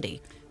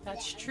quality.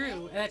 That's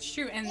true. That's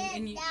true.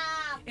 And you,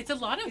 it's a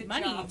lot of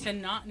money to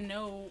not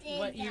know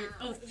what you're.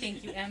 Oh,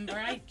 thank you, Ember.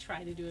 I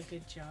try to do a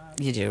good job.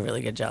 You do a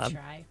really good job.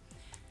 Try.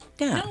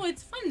 Yeah. No,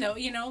 it's fun though.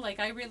 You know, like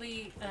I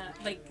really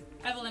like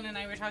Evelyn and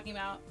I were talking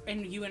about,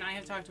 and you and I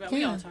have talked about.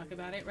 We all talk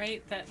about it,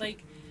 right? That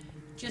like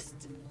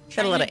just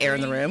Got a lot trying of to air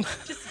in the bring- room.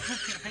 Just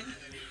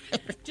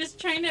just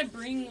trying to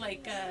bring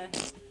like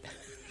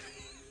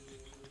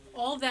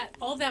all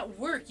that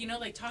work,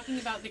 like talking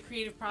about the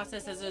creative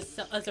process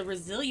as a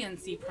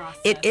resiliency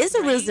process. It is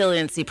a right?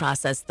 resiliency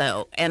process,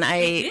 though, and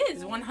It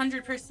is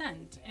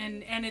 100%,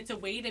 and it's a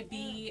way to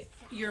be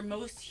your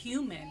most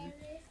human,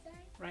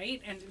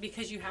 right? And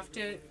because you have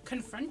to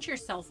confront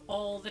yourself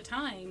all the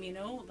time,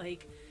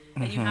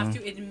 and you have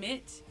to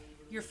admit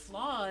your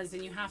flaws,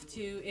 and you have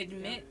to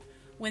admit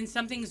when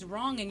something's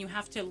wrong, and you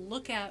have to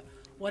look at,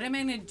 what am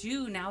I going to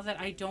do now that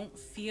I don't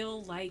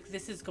feel like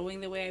this is going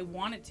the way I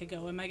want it to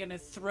go? Am I going to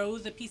throw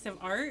the piece of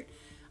art?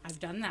 I've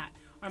done that.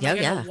 Or am I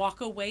going to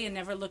walk away and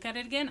never look at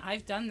it again?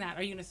 I've done that.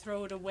 Are you going to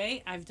throw it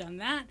away? I've done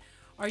that.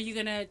 Are you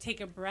going to take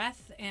a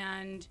breath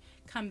and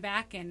come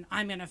back and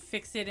I'm going to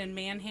fix it and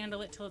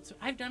manhandle it till it's...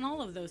 I've done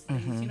all of those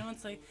things,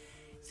 It's like...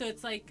 So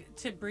it's like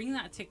to bring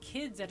that to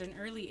kids at an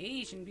early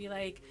age and be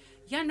like,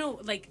 yeah,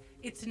 no, like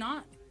it's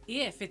not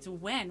if, it's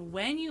when.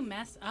 When you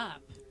mess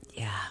up,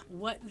 yeah.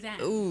 What then?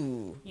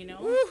 Ooh.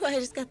 Ooh, I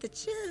just got the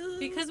chills.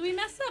 Because we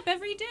mess up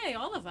every day,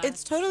 all of us.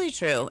 It's totally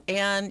true.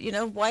 And,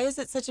 why is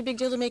it such a big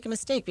deal to make a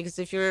mistake? Because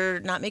if you're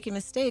not making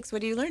mistakes,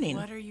 what are you learning?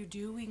 What are you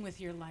doing with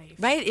your life?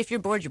 Right? If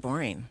you're bored, you're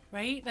boring.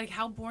 Right? Like,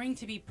 how boring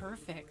to be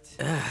perfect.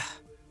 Ugh.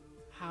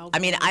 How I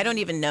mean, boring. I don't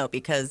even know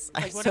because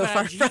I'm What so about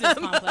far our Jesus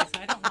from. complex?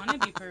 I don't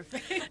want to be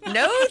perfect.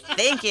 No,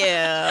 thank you.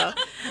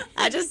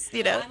 I just,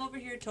 I'm over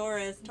here,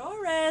 Taurus,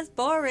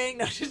 boring.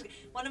 No, just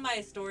one of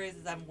my stories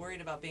is I'm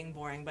worried about being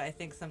boring, but I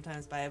think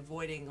sometimes by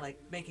avoiding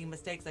making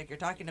mistakes like you're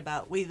talking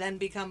about, we then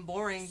become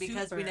boring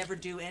because we Super. never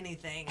do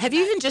anything. Have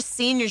you even just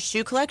seen your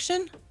shoe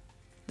collection?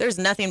 There's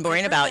nothing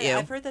boring about you.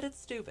 I've heard that it's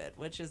stupid,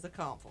 which is a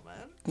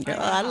compliment. Girl,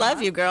 I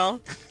love you, girl.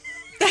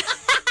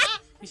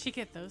 We should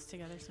get those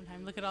together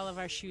sometime. Look at all of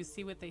our shoes.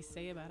 See what they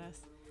say about us.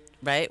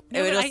 Right?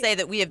 No, It'll but say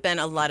that we have been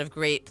a lot of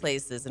great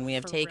places and we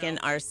have For taken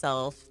real.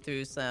 ourselves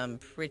through some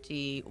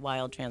pretty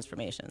wild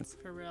transformations.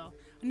 For real.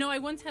 No, I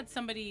once had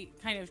somebody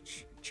kind of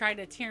try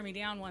to tear me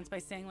down once by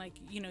saying, like,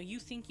 you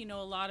think you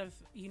know a lot,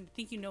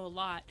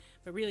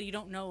 but really you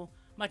don't know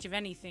much of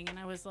anything. And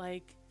I was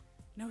like,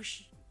 no,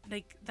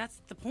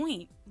 that's the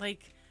point.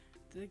 Like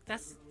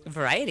that's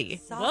Variety.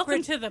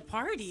 welcome to the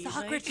party.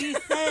 Socrates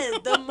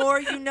said, "The more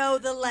you know,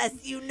 the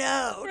less you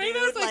know." Right, I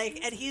Dude, was like-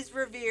 and he's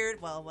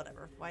revered. Well,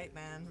 whatever, white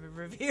man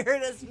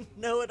revered as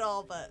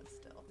know-it-all, but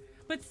still.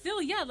 But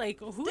still, yeah, like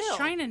who's Still.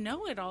 trying to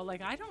know it all?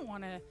 Like I don't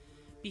want to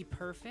be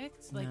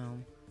perfect. Like,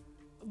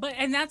 No.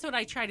 and that's what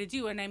I try to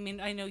do. And I mean,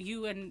 I know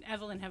you and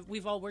Evelyn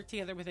we've all worked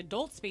together with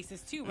adult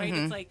spaces too, right?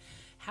 It's like,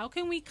 how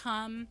can we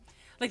come?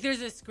 Like, there's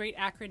this great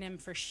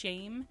acronym for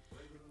SHAME.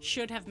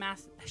 Should have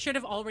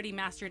already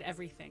mastered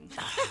everything,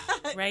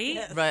 right?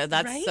 Right,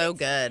 that's Right? so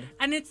good.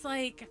 And it's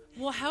like,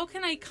 well, how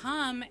can I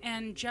come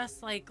and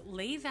just like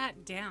lay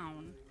that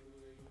down,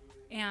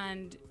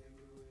 and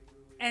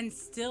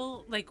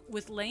still like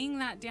with laying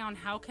that down,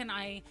 how can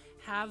I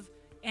have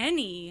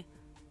any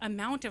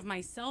amount of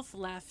myself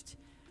left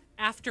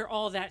after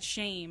all that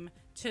shame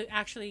to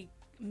actually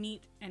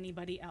meet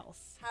anybody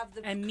else, Have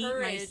the and meet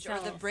courage or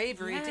the myself.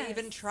 bravery to Yes.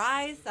 even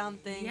try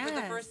something for the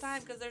Yes. first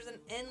time, because there's an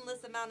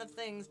endless amount of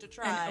things to And,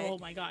 try. oh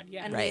my God,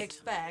 yeah, And Right. we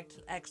expect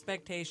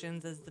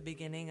expectations as the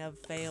beginning of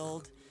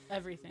failed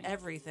everything.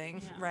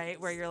 Yeah. right?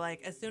 Where you're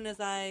like, as soon as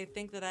I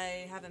think that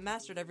I haven't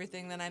mastered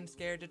everything, then I'm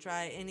scared to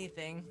try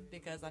anything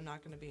because I'm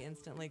not going to be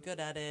instantly good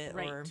at it.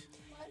 Right. Or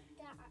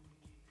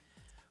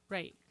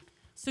Right.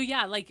 So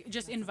yeah, like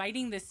just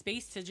inviting this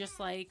space to just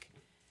like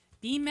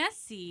be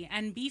messy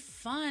and be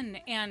fun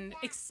and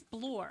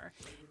explore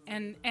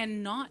and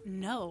not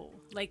know.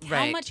 Like how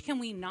Right. much can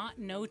we not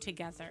know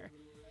together?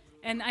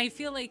 And I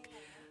feel like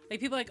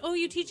people are like, oh,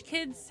 you teach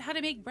kids how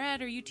to make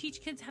bread or you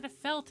teach kids how to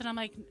felt. And I'm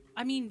like,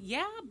 I mean,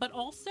 yeah, but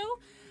also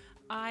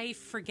I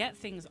forget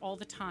things all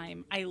the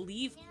time. I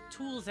leave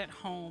tools at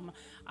home.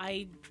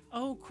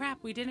 Oh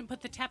crap, we didn't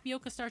put the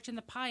tapioca starch in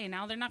the pie and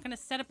now they're not going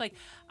to set up. Like,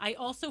 I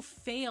also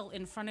fail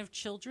in front of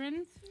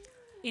children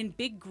in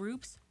big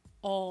groups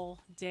all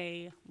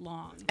day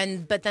long.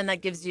 But then that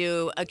gives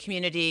you a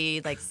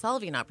community like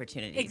solving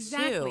opportunity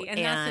Exactly. too. And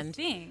that's the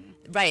thing.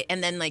 Right.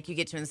 And then like you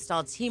get to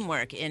install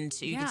teamwork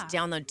into you Yeah. get to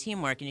download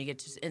teamwork and you get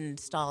to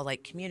install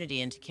like community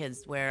into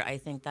kids, where I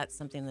think that's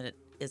something that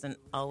isn't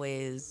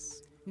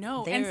always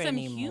No, there and some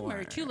anymore.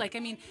 humor too. Like, I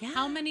mean,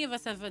 how many of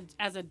us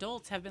as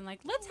adults have been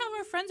like, let's have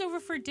our friends over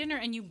for dinner,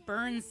 and you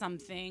burn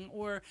something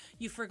or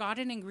you forgot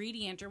an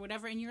ingredient or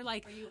whatever, and you're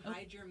like, you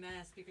hide your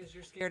mess because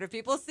you're scared of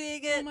people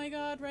seeing oh it. my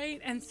God, right?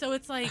 And so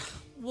it's like,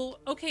 well,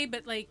 okay,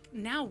 but like,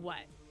 now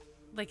what?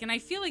 Like, and I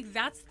feel like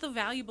that's the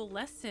valuable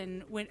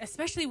lesson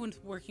especially when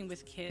working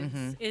with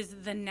kids, is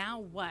the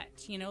now what,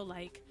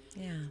 like,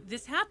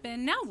 this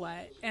happened, now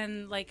what?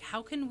 And like,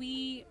 how can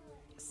we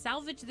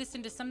salvage this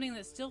into something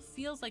that still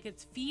feels like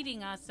it's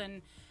feeding us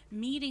and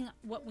meeting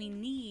what we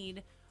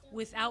need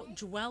without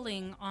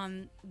dwelling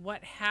on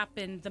what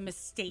happened, the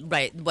mistake.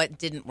 Right. What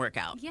didn't work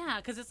out. Yeah,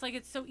 because it's like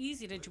it's so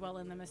easy to dwell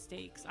in the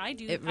mistakes. I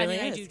do. It really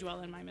I is. do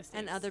dwell in my mistakes.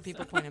 And other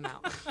people point them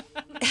out.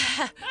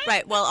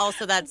 Right. Well,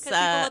 also that's 'Cause people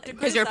love to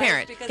because you're a criticize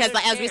parent. because Because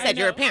they're as we scared. said,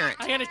 you're a know. parent.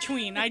 I got a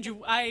tween. I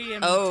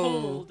am Oh.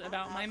 told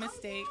about my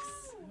mistakes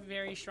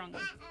very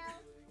strongly.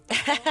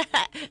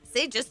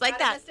 See, just like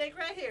that. Mistake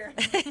right here.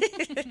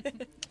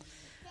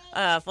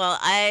 Well,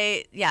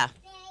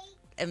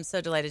 am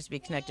so delighted to be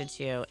connected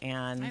to you,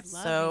 and I love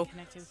so being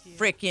connected with you.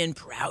 freaking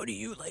proud of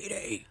you,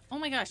 lady. Oh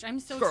my gosh, I'm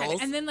so Girls.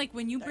 excited. And then like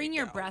when you bring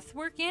your breath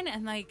work in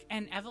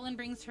and Evelyn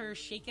brings her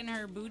shaking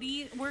her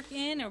booty work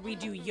in, or we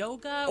do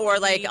yoga. Or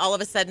like we, all of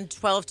a sudden,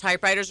 12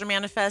 typewriters are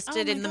manifested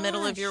Oh my in the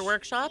middle of your gosh.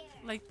 workshop.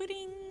 like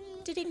ding.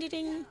 Ding, ding,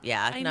 ding.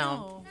 Yeah, I no.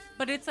 know.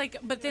 But it's like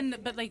but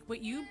like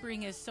what you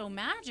bring is so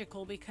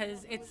magical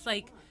because it's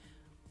like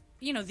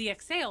the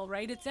exhale,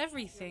 right? It's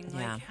everything.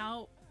 Yeah. Like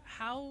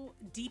how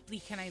deeply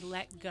can I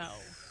let go?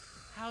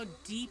 How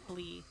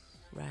deeply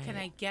Right. can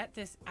I get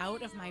this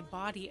out of my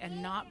body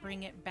and not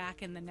bring it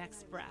back in the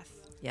next breath?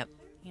 Yep.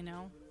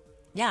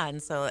 Yeah,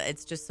 and so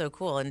it's just so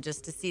cool. And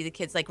just to see the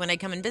kids, like when I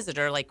come and visit,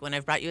 or like when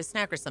I've brought you a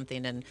snack or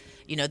something, and,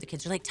 the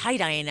kids are like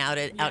tie-dyeing out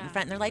in Yeah.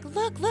 front, and they're like,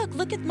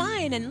 look at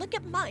mine, and look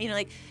at mine.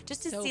 Like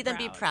just to So see them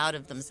be proud. proud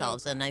of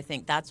themselves. And I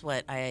think that's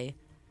what I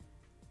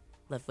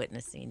love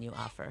witnessing you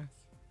offer.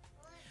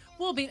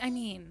 Well, but I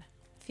mean,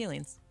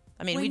 Feelings.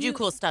 I mean, When we do you-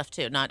 cool stuff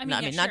too. Not I mean,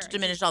 not yeah, to sure.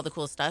 diminish all the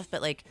cool stuff,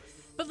 but like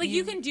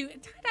you can do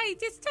tie-dye.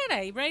 It's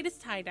tie-dye, right? It's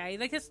tie-dye.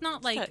 Like it's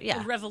not like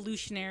yeah. a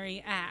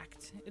revolutionary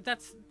act.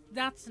 That's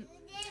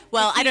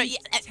well, I don't.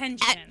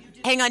 tension.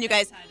 Hang on, you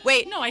guys.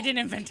 Wait. No, I didn't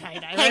invent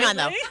tie-dye. Hang right? on,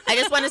 though. I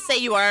just want to say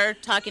you are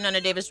talking on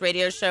a Davis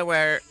radio show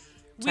where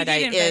We tie-dye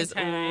did invent is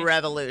tie-dye.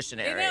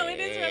 revolutionary. I know, it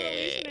is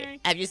revolutionary.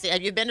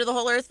 Have you been to the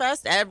Whole Earth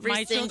Fest? Every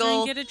My single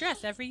children get a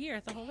dress every year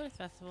at the Whole Earth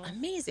Festival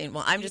amazing.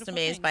 Well, I'm just Beautiful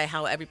amazed things. by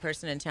how every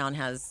person in town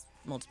has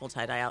multiple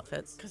tie-dye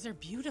outfits. because they're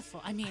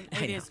beautiful. I mean,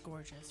 I it know. is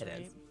gorgeous. It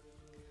right? is.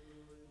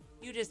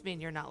 You just mean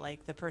you're not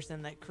like the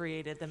person that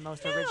created the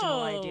most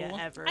original idea No.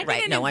 ever. I Right?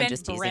 didn't No, I'm invent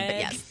just teasing. But bread.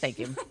 yes, thank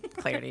you.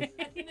 Clarity.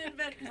 I didn't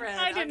invent bread.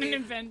 I didn't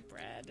invent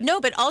bread. No,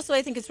 but also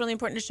I think it's really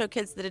important to show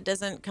kids that it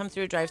doesn't come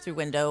through a drive-through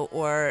window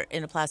or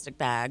in a plastic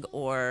bag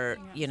or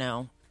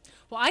Well,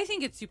 I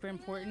think it's super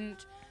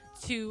important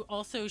to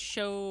also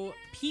show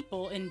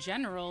people in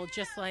general,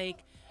 just like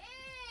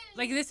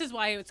this is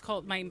why it's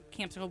called, my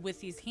camps are called With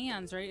These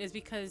Hands, right? Is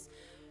because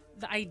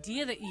the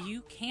idea that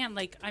you can,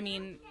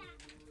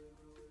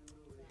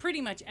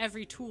 pretty much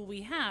every tool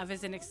we have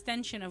is an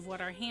extension of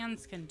what our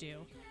hands can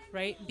do,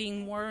 right?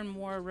 Being more and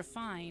more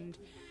refined,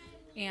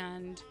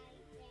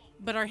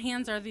 but our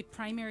hands are the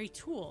primary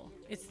tool.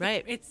 It's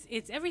Right.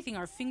 It's everything.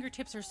 Our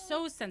fingertips are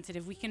so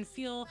sensitive. We can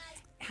feel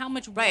how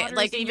much right, water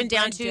like is in even your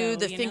down bread to dough,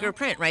 the you know?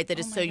 fingerprint, right? That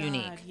Oh is my so God,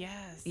 unique.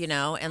 Yes.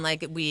 And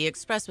like we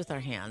express with our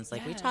hands,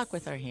 like we talk Yes.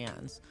 with our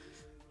hands.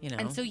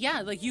 And so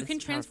yeah, like you It's can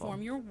powerful.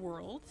 transform your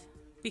world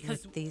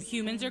because With these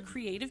humans are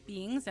creative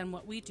beings, and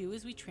what we do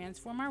is we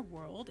transform our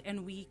world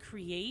and we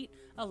create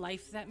a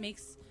life that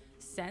makes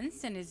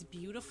sense and is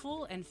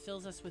beautiful and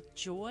fills us with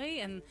joy.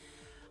 And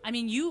I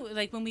mean,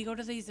 when we go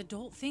to these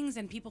adult things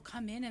and people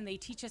come in and they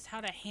teach us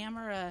how to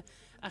hammer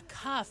a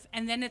cuff,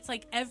 and then it's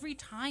like every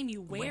time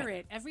you wear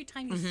it, every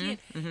time you see it,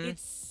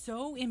 it's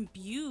so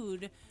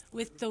imbued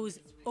with those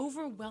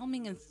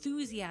overwhelming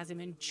enthusiasm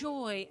and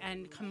joy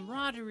and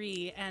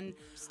camaraderie and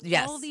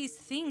Yes. all these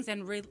things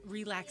and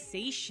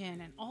relaxation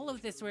and all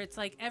of this, where it's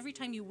like every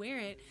time you wear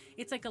it,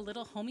 it's like a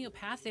little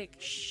homeopathic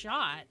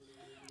shot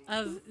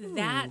of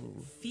that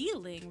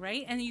feeling,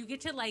 right? And you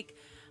get to like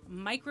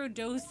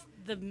microdose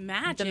the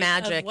magic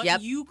of what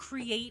yep. you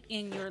create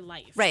in your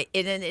life. Right,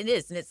 and it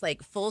is, and it's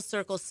like full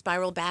circle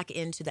spiral back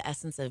into the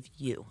essence of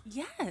you.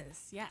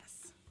 Yes.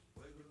 Yes.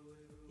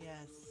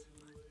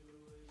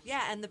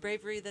 Yeah, and the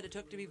bravery that it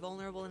took to be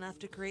vulnerable enough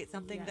to create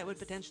something that would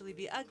Yes. potentially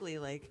be ugly.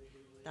 Like,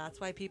 that's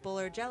why people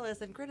are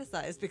jealous and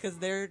criticize, because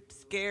they're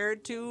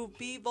scared to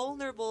be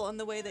vulnerable in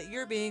the way that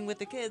you're being with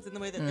the kids and the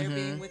way that they're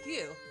being with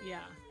you.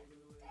 Yeah.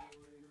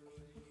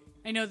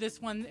 I know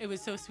this one, it was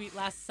so sweet.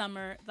 Last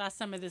summer,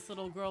 this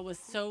little girl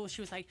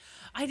she was like,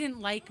 I didn't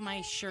like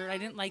my shirt. I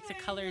didn't like the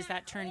colors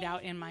that turned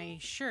out in my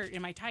shirt,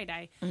 in my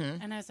tie-dye.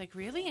 And I was like,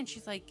 really? And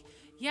she's like,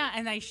 yeah.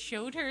 And I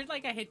showed her,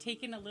 like I had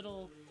taken a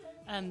little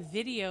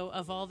video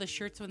of all the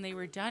shirts when they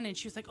were done. And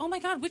she was like, oh my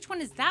God, which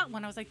one is that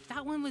one? I was like,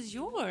 that one was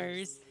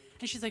yours.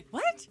 And she's like,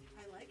 what?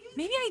 I like it.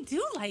 Maybe I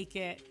do like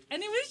it.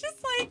 And it was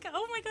just like,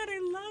 oh my God,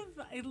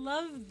 I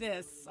love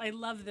this. I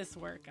love this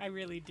work. I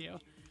really do.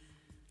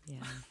 Yeah.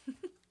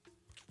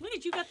 Look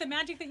at you, got the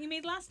magic that you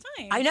made last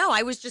time. I know.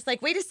 I was just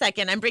like, wait a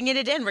second. I'm bringing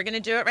it in. We're going to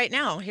do it right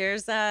now.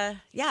 Here's,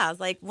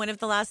 like one of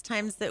the last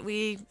times that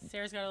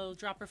Sarah's got a little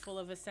dropper full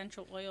of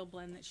essential oil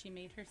blend that she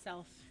made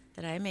herself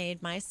that I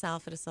made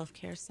myself at a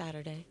self-care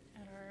Saturday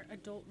at our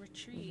adult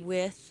retreat.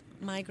 with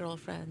my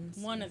girlfriends.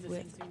 One of the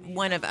things we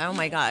made. Oh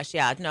my gosh.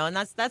 Yeah. No. And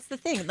that's the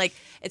thing. Like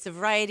it's a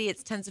variety.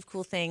 It's tons of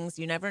cool things.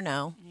 You never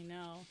know. I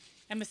know.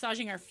 and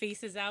massaging our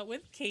faces out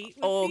with Kate.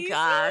 with Oh these.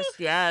 gosh,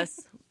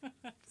 yes.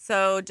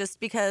 So just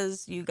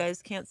because you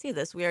guys can't see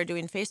this, we are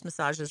doing face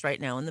massages right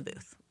now in the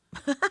booth.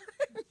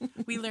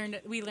 We learned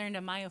a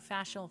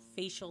myofascial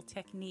facial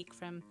technique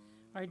from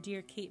our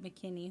dear Kate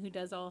McKinney, who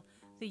does all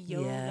the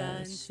yoga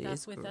and Yes, stuff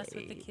she's with us,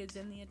 with the great. kids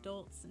and the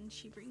adults, and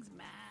she brings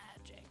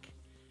magic.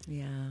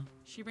 Yeah.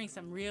 She brings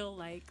some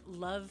real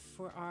love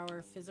for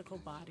our physical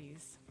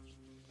bodies.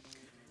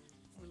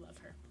 We love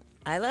her.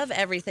 I love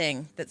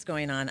everything that's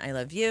going on. I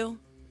love you.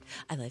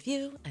 I love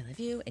you. I love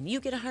you. And you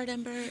get a heart,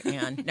 Ember.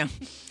 And no.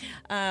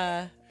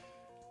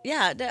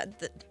 Yeah.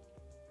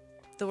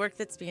 The work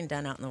that's being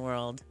done out in the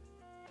world.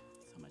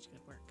 So much good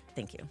work.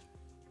 Thank you.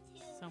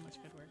 So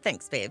much good work.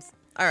 Thanks, babes.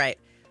 All right.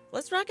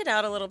 Let's rock it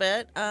out a little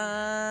bit.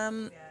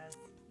 I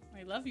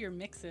love your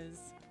mixes.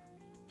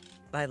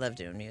 I love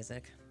doing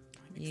music.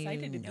 I'm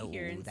excited to be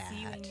here and know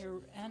see you in that.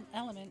 your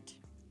element.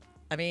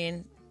 I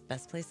mean,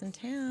 best place in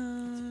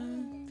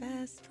town.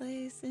 Best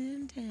place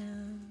in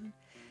town.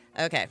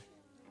 Okay.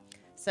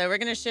 So we're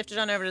going to shift it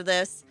on over to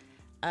this.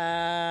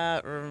 Yeah,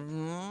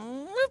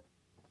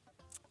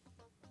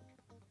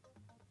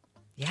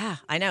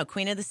 I know.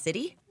 Queen of the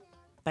City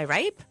by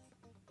Ripe.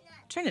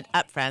 Turn it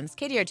up, friends.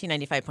 KDRT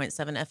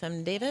 95.7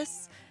 FM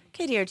Davis.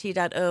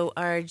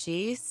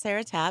 KDRT.org.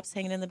 Sarah Taps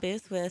hanging in the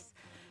booth with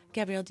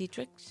Gabrielle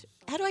Dietrich.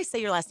 How do I say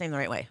your last name the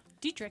right way?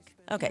 Dietrich.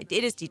 Okay,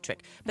 it is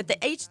Dietrich. But the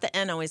H, the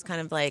N always kind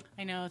of like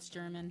I know, it's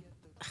German.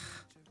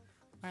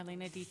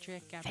 Marlena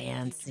Dietrich.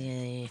 Gabrielle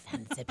fancy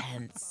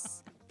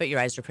pants. But your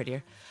eyes are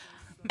prettier.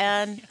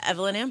 And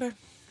Evelyn Amber.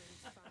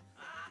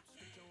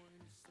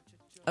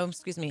 Oh,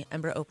 excuse me,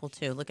 Ember Opal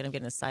too. Look at him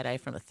getting a side eye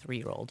from a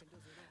 3-year-old.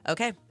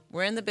 Okay,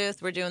 we're in the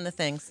booth. We're doing the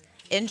things.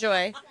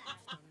 Enjoy.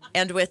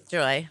 And with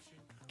joy.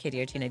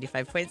 KDRT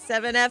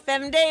 95.7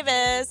 FM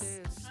Davis.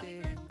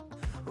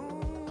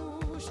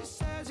 Ooh, she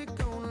says you're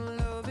gonna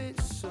love it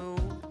soon.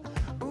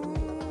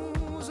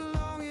 Ooh, as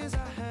long as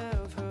I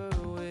have her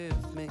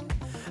with me,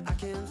 I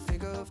can't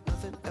think of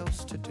nothing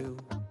else to do.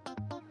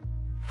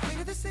 Queen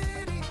of the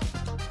city,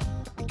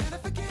 you gotta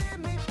forgive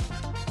me.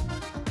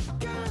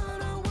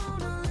 God, I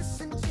wanna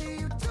listen to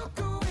you talk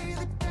away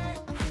the day.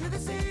 Queen of the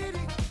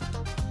city,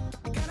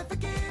 you gotta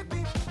forgive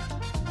me.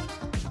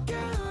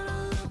 God, I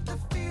love the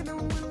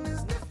feeling when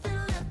there's nothing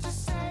left to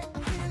say.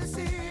 Queen of the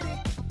city.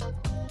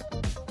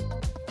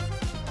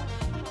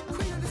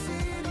 Queen of the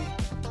city.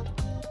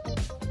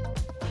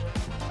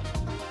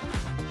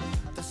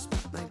 The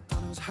spotlight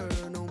follows her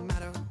no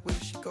matter where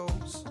she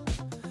goes.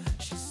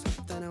 She's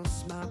something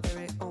else, my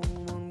very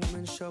own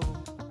one-woman show.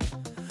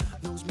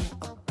 Knows more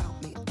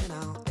about me than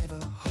I'll ever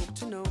hope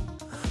to know.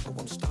 Oh,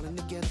 I'm starting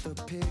to get the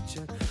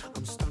picture.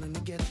 I'm starting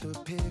to get the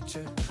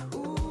picture.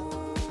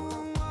 Ooh,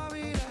 I'm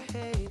worried I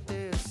hate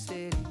this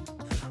city.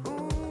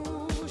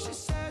 Ooh, she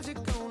says you're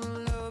gonna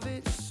love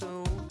it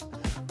soon.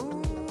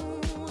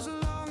 Ooh, as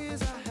long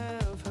as I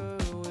have her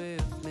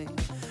with me,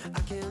 I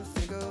can't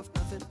think of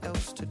nothing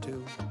else to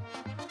do.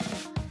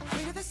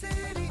 Queen of the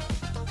city,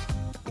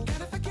 you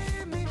gotta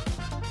forgive me.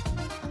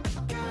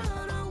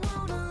 God, I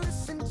wanna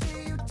listen to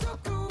you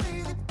talk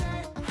away the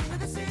day. Queen of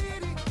the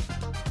city,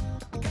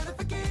 you gotta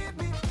forgive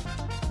me.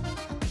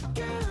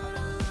 God,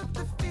 I love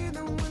the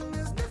feeling when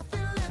there's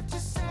nothing left to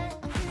say.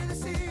 Queen of the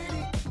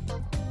city.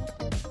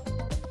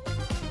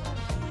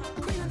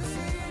 Queen of the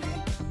city.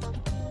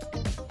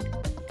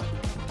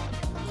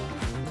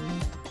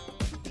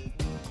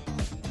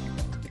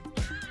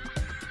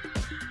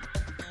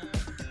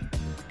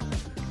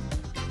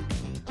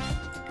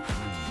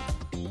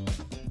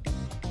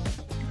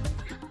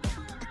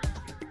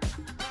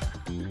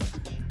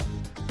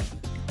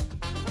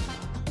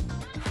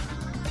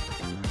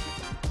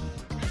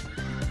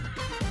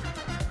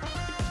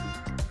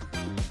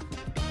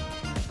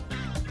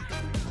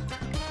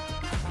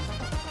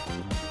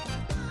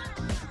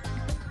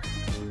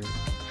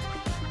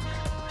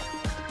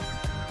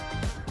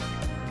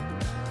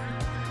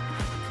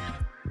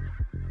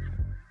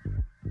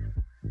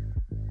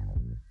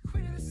 Queen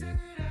of the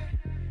city.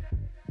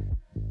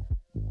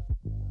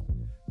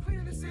 Queen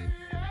of the city.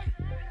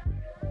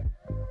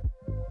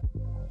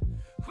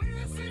 Queen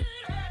of the city.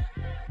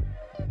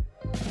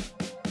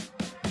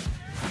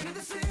 Queen of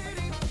the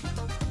city.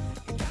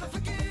 You gotta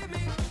forgive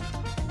me.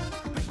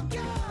 But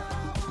God,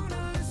 I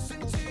wanna listen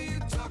to you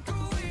talk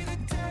away the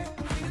day.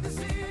 Queen of the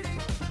city.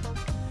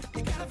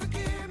 You gotta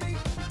forgive me.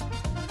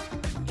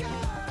 But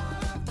God, I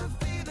love the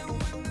feeling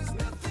when there's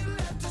nothing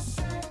left to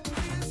say.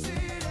 Queen of the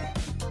city.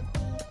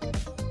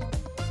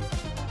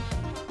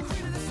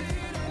 Queen of the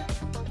city.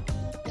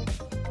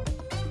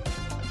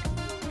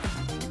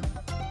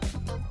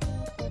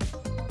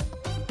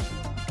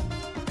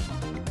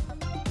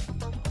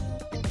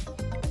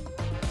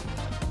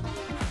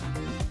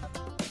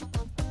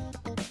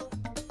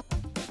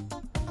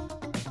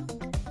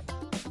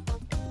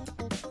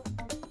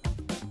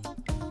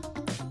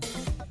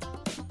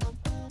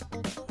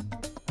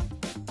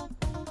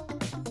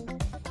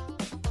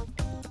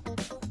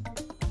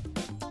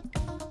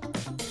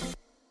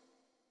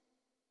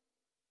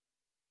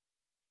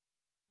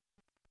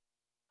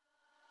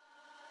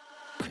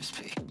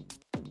 Crispy.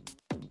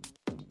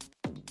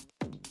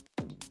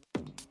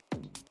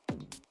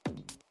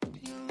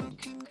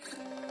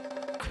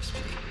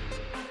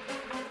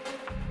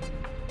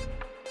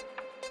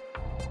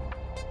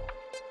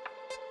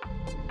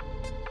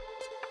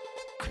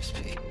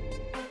 Crispy.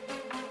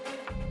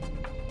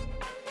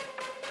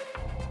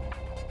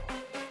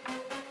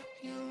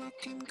 You're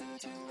looking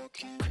good, you're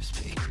looking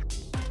crispy.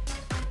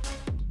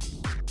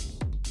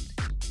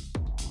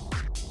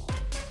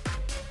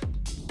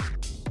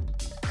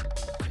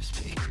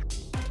 Crispy.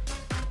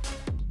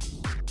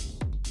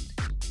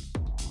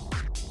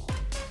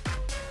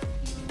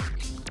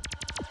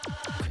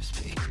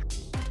 Crispy.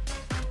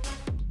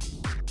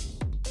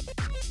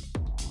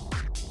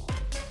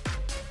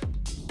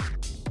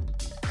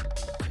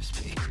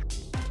 Crispy.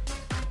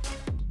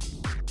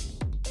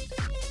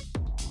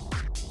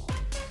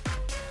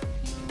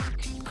 You're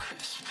looking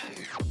crispy.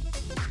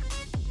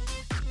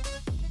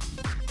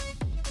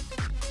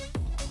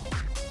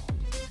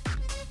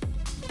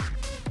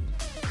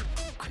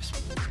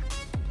 Crispy.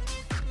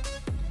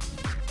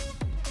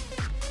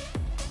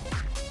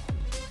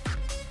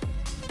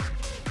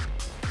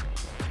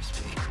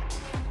 Crispy.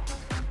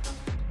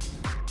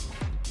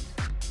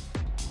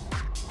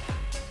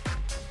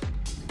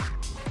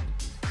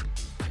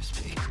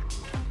 Crispy.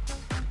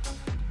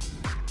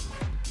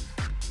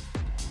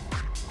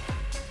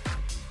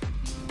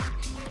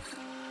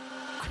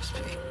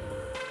 Crispy.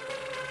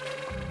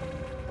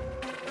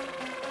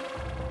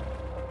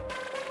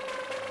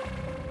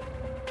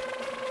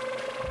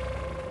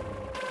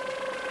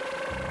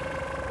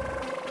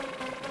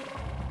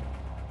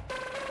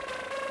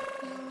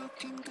 You're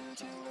looking good,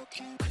 you're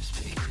looking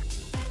crispy.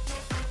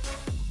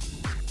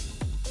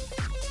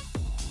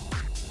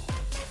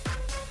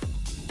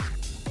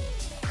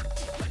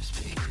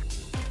 Crispy.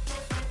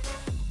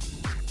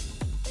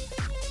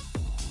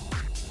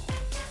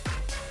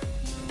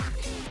 You're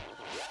looking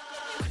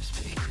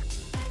crispy.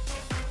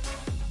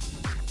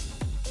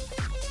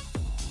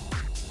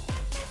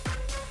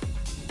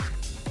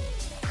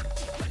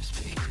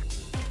 Crispy.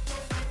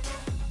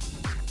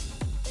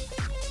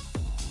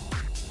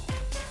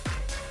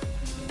 You're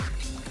looking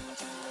good, you're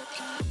looking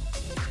crispy.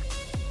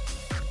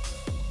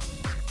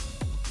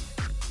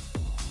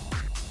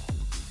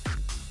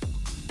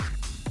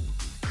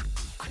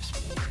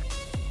 Crispy. You're looking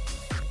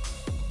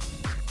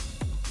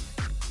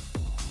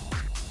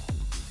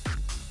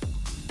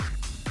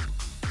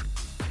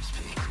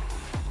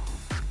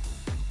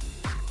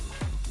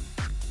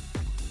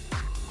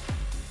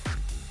good,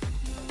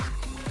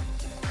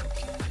 you're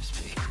looking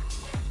crispy. You're looking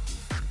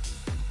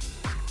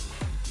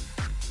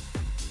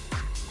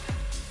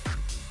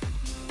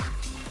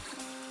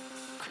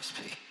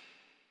crispy.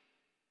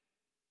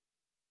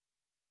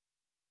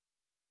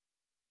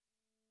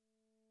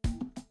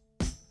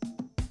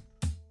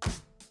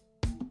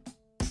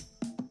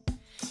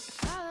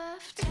 If I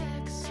left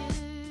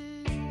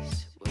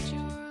Texas, would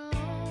your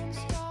Lone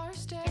Star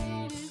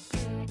State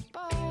blue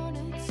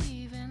bonnets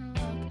even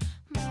look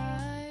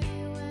my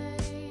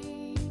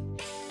way?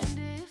 And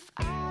if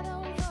I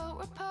don't vote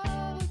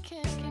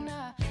Republican, can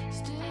I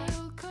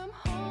still come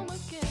home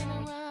again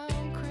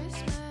around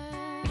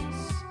Christmas?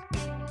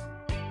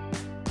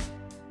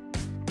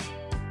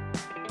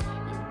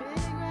 Your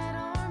big red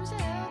arms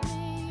held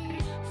me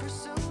for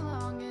so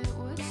long it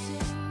would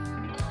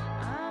seem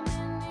I'm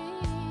in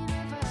need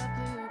of a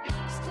blue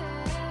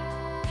state.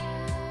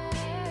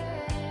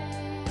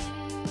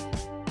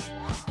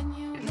 And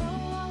you know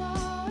I'll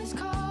always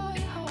call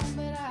you home,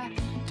 but I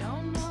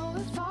don't know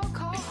if I'll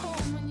call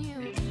home when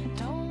you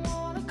don't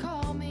wanna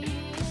call me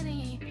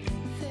anything.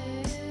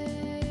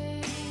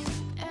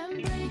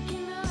 And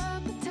breaking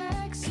up with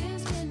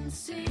Texas didn't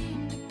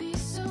seem to be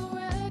so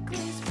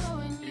reckless, but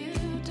when you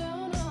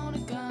don't own a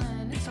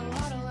gun, it's a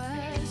lot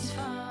less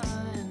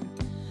fun.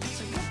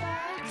 So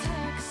goodbye,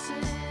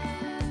 Texas.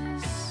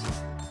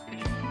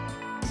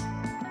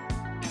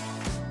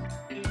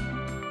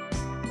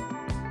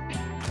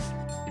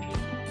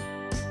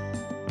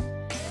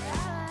 I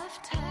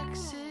left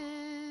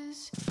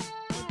Texas,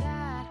 would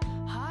that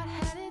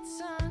hot-headed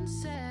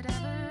sunset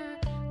ever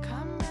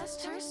come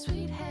rest her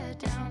sweet head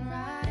down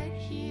right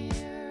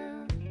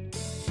here?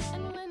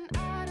 And when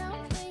I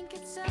don't think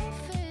it's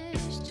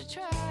selfish to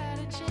try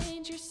to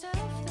change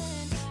yourself,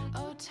 then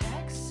oh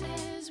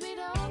Texas, we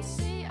don't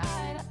see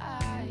eye to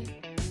eye.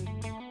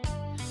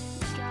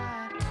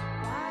 Got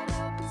wide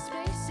open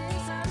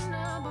spaces, I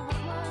know, but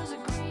what was a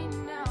green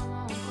now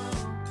won't grow.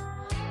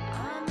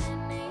 I'm in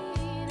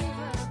need of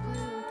a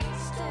blue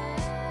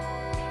state.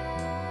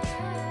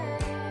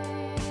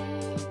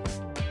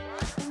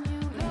 And you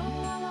know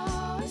I'll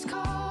always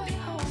call you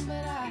home,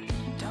 but I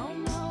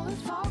don't know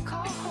if I'll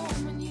call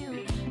home when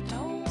you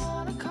don't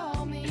wanna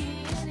call me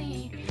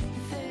anything.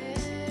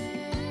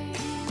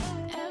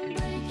 And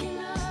breaking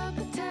up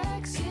with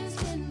Texas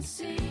didn't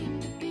seem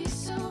to be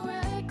so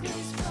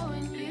reckless, but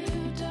when you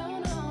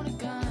don't own a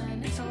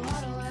gun, it's a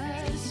lot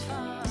less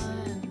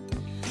fun.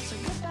 So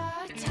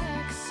goodbye,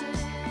 Texas.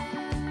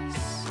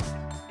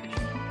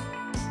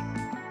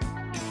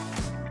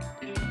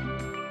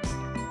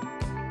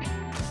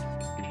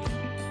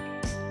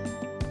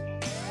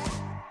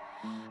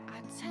 I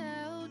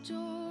tell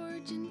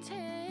George and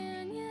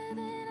Tanya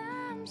that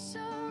I'm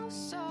so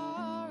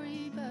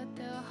sorry, but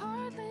they'll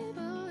hardly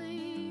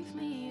believe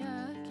me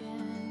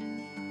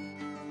again.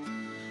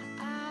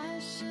 I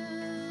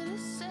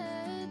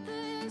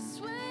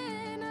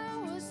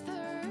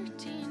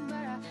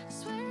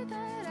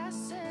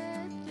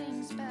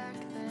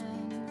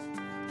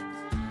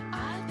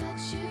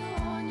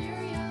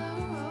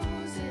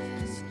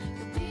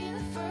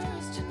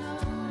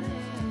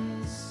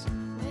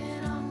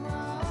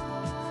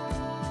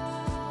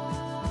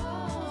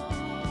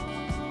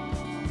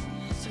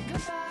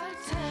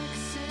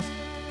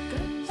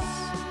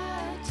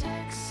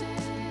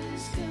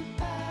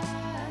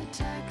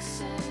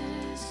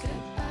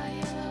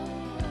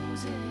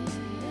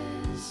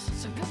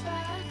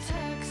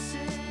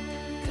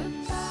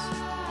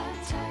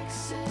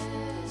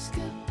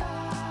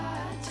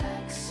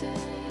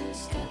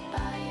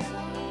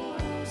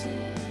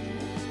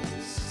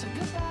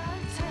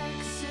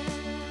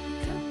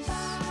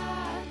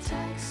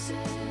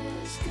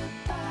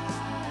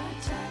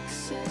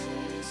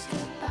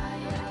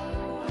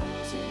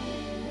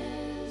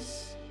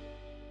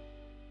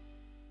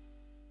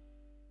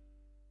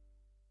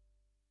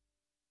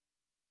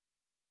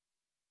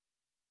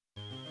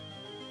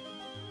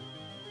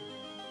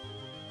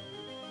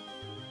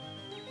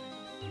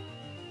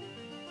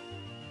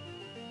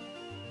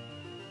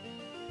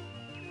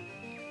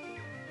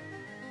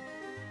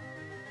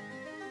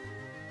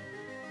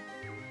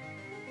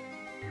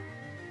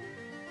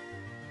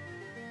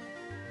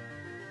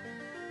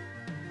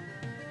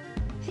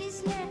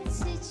It's not a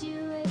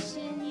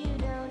situation you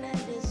don't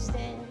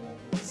understand.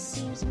 It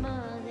seems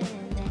more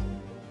than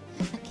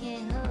that. I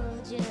can't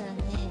hold your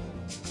hand.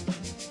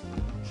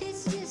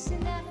 It's just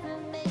an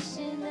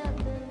affirmation of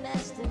the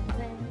master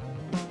plan.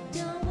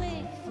 Don't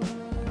wait for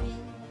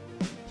it,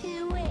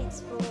 it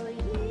waits for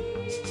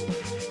you.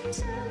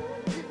 So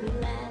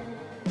land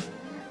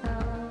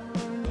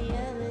on the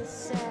other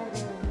side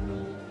of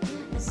me,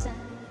 a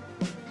sign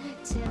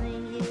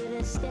telling you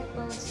to step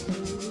onto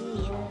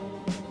the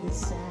other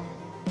side.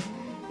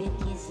 It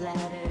gets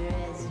louder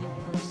as you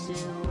push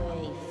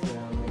away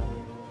from it,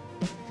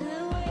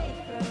 away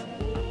from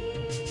me.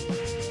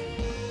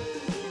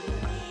 You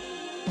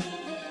believe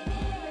in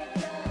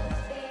miracles,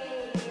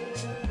 baby.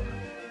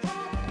 I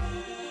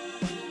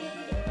believe in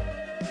you.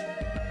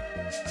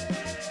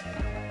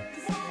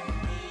 'Cause I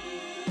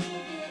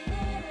believe in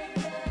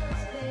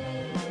miracles,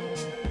 baby.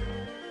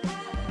 I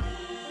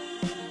believe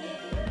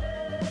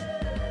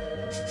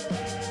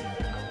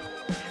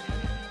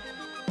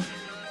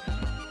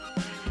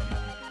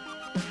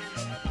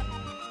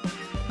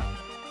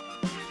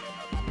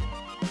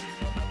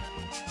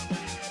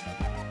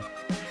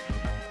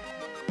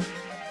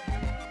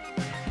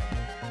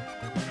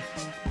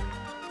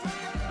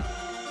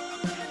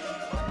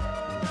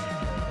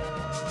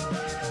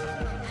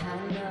I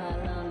know how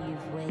long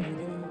you've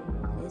waited.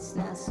 It's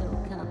not so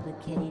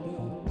complicated.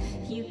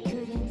 You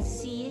couldn't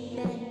see it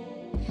then.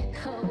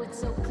 Oh, it's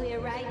so clear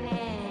right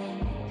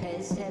now.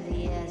 As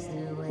heavy as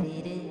the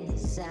weight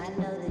is, I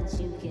know that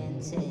you can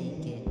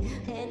take it.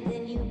 And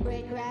then you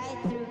break right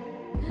through.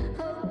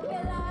 Oh,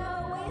 girl, I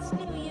always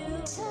knew you.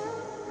 So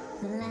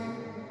the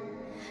line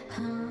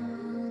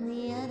on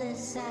the other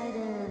side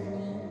of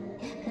me,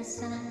 a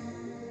sign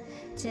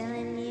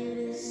telling you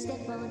to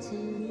step onto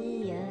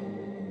the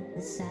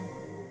other side.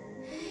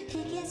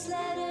 It gets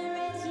louder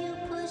as you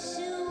push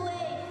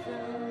away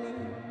from me,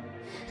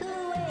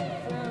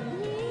 away from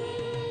me.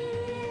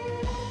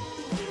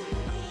 You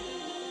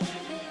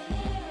believe in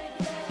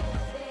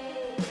miracles,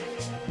 baby.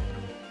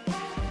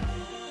 I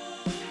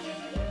believe in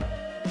you.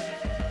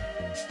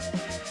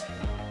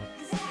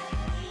 'Cause I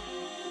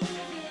believe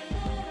in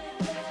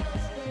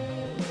miracles,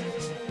 baby.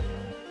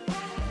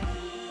 I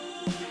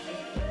believe in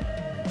you.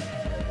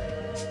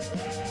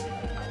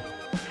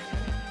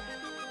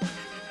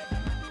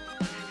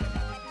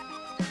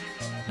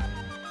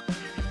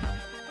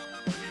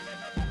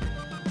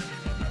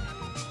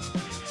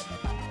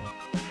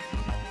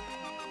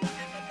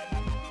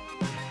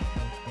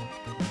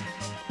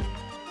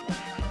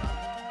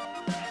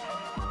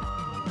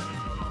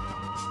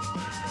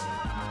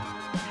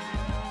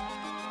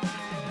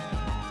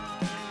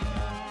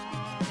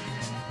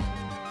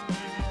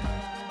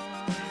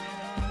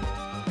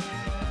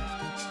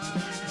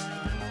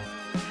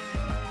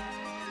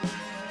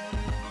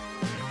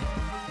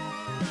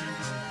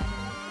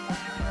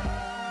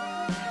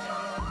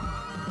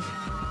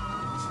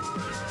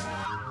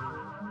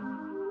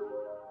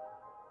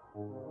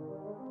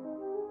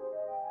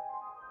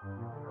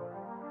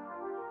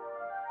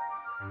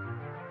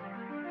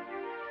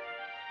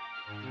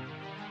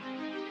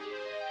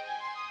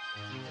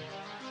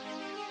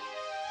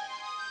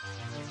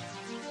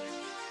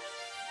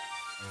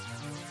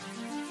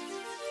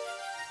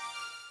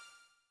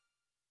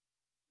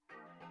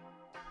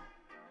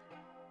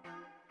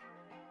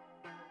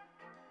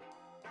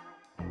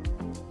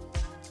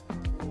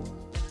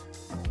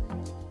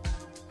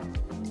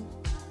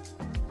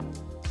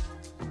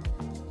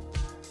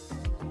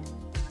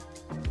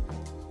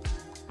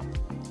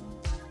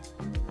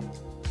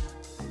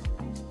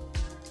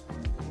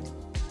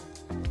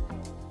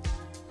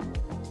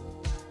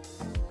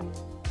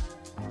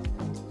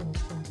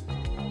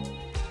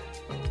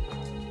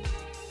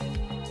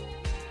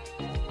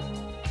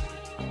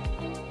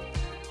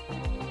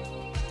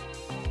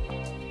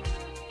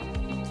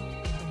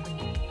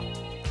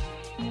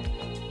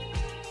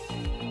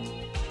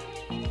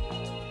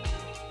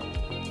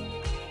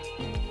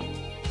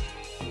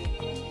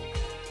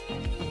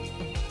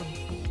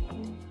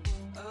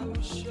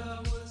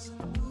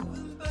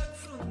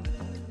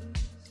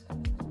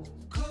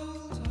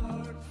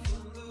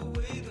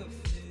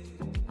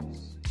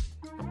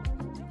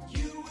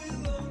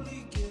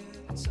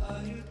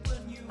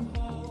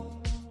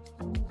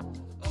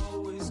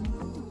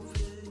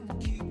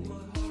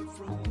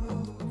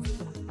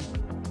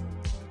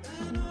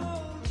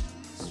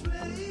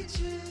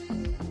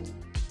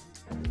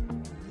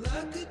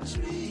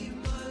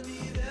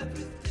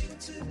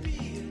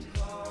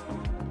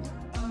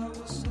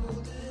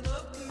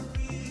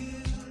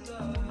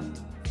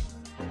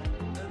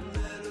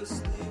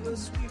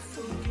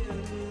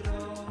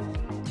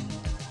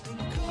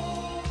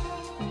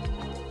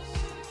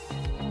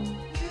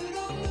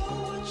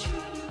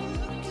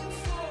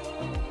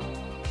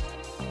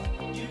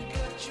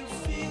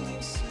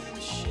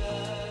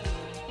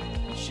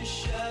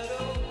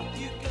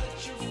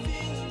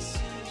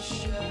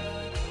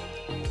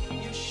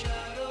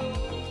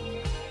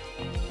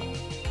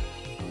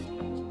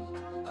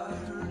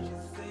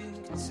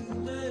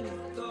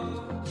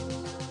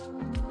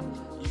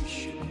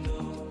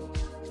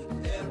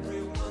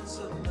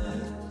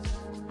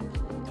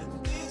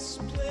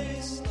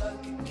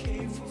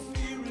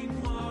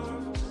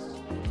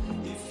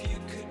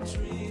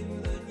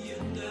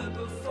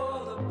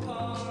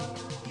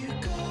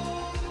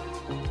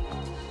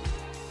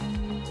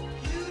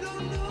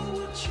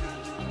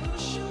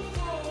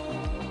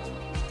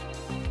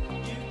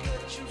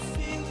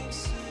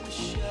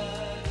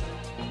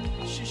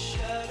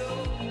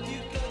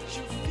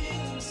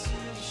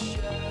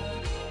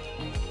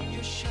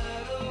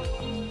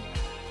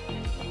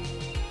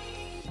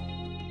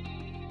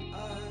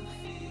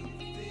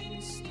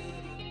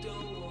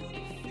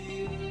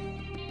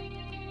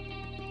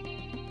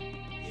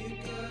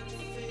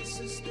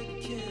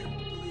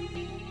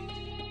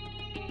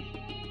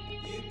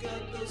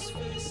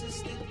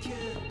 faces that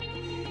can't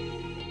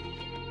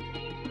bleed.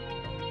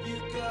 You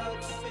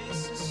got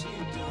faces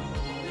you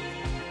don't need.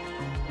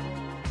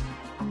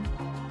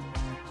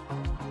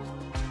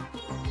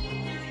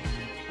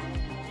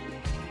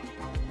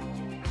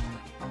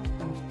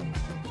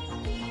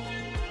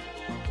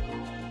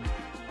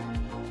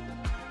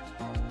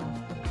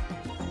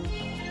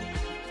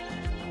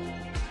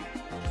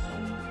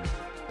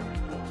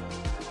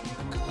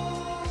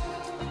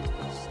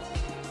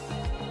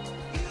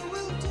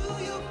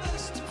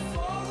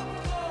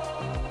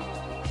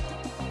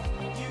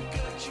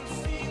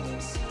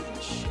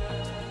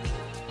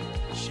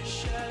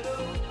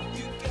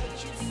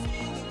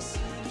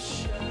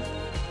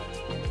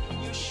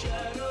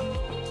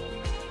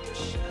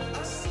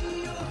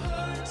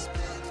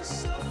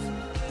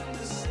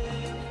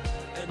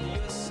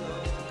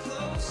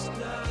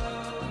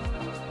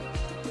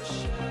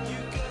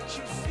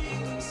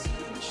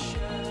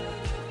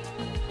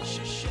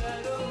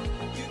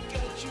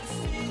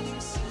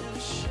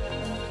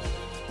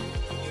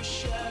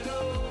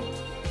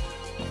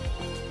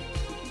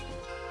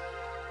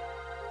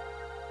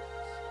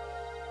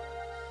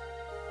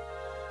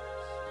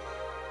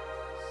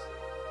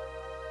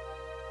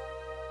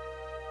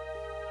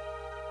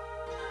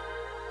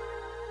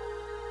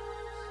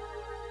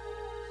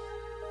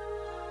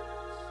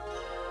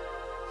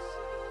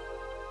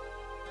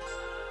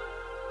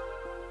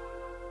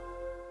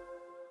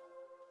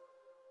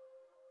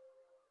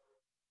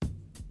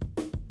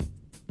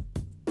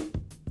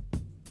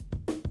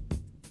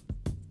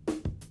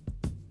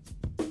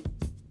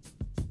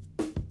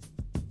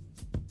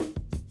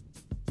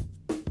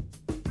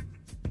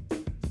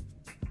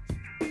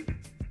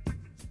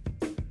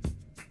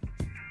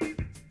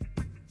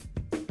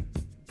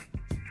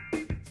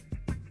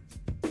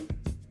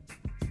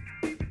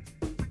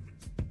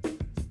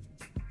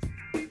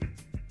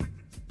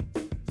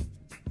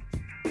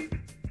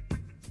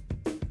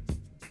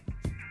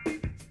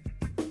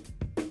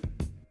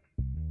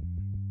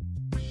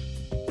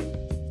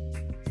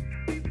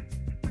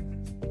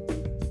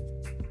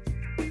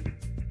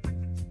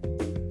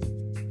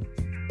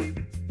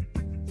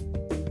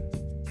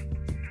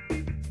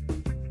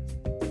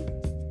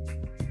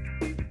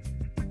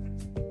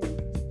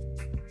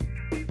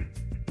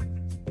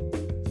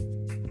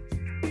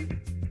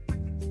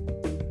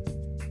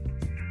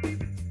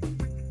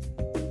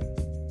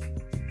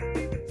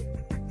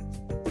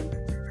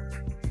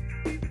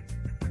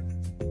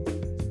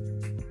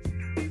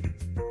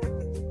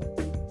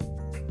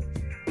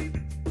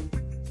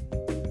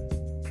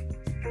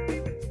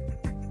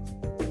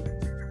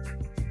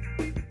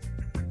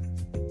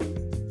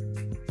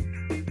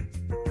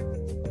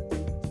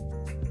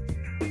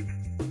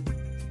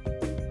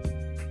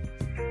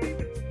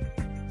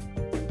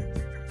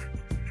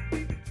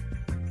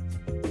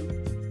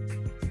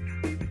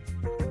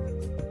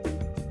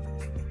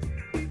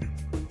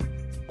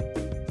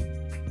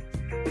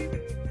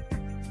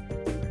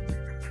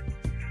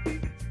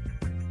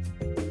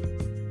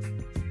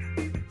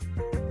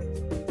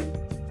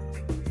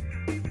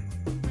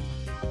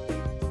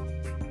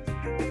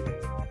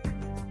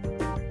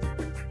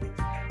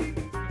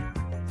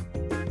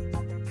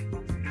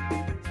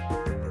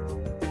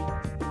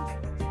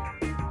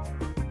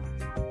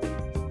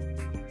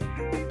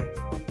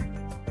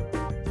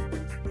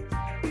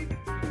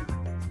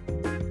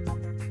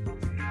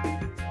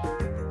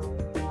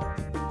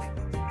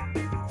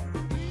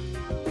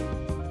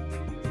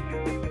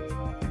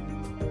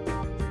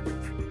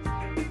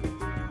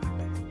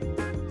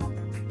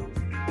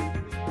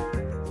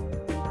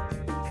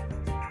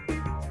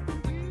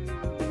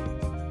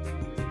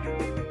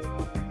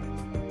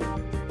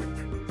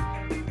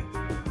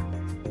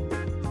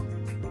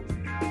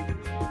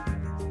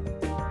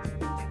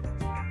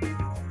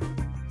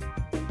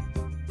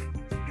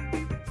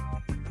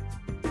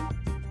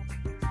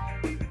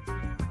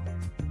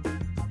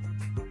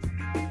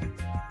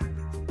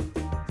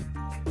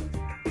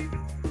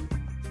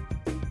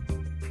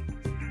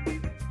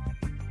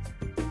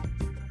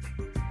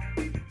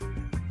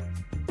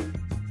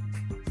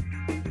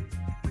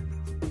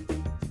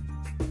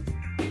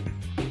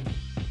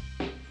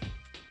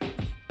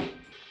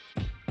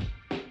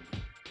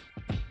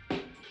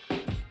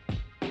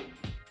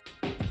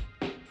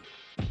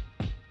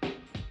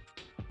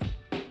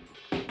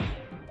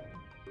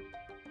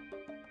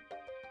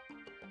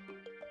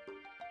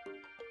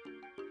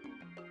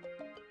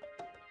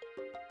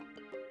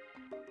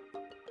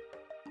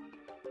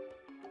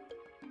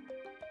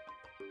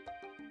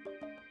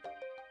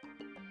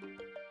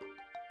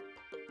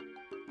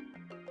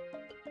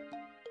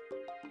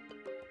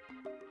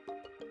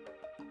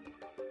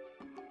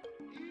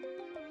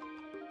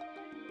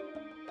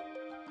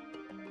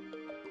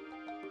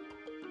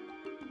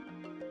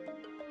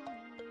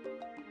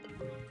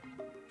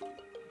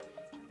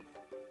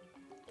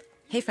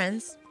 Hey,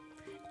 friends.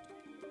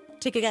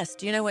 Take a guess.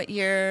 Do you know what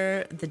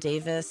year the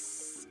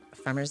Davis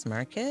Farmers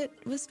Market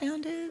was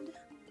founded?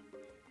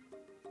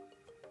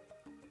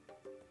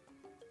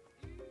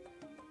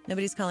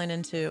 Nobody's calling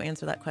in to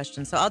answer that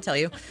question, so I'll tell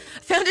you.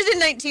 Founded in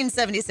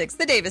 1976,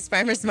 the Davis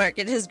Farmers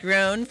Market has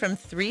grown from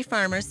 3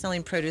 farmers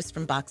selling produce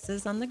from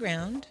boxes on the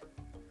ground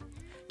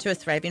to a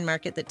thriving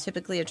market that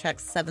typically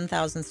attracts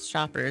 7,000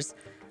 shoppers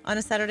on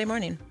a Saturday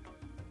morning,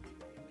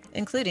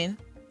 including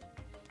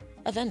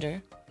a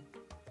vendor.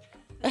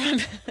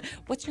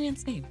 What's your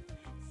aunt's name?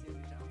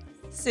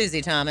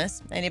 Susie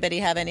Thomas. Anybody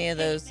have any of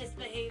those?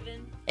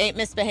 Ain't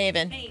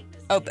misbehaving.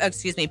 Oh,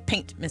 excuse me,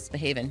 Paint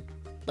Misbehaving.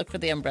 Look for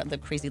the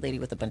crazy lady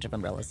with a bunch of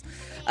umbrellas.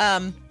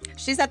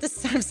 She's at the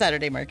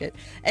Saturday market.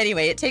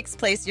 Anyway, it takes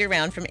place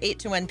year-round from 8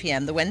 to 1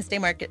 p.m. The Wednesday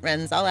market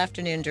runs all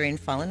afternoon during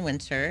fall and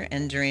winter,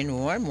 and during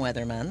warm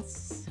weather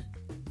months.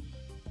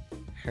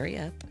 Hurry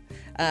up.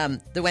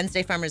 The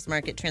Wednesday Farmers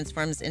Market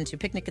transforms into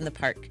Picnic in the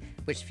Park,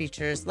 which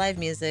features live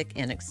music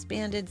and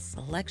expanded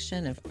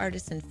selection of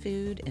artisan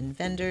food and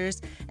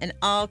vendors and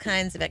all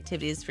kinds of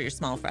activities for your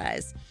small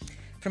fries.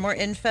 For more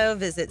info,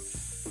 visit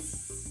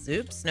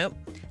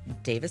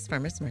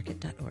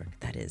davisfarmersmarket.org.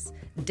 That is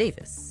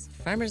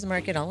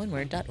davisfarmersmarket, all one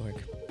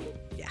word.org.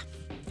 Yeah.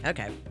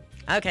 Okay.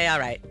 Okay, all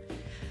right.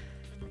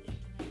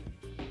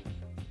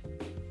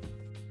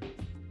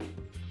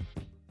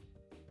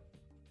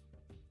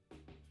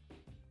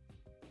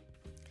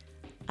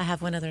 I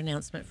have one other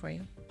announcement for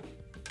you.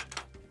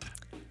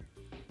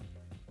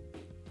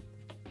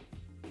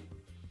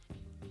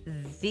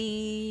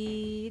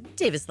 The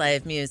Davis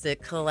Live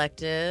Music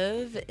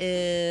Collective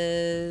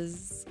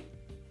is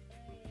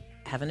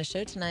having a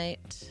show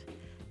tonight.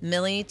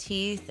 Millie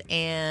Teeth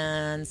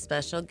and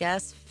special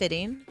guest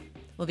Fitting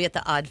will be at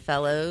the Odd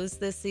Fellows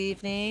this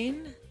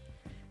evening.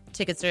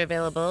 Tickets are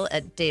available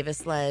at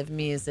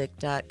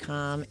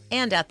davislivemusic.com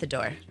and at the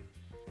door.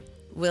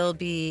 Will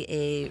be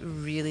a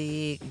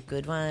really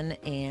good one,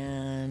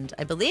 and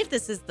I believe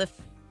this is the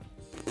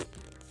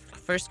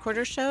first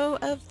quarter show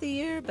of the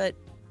year, but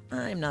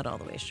I'm not all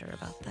the way sure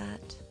about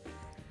that.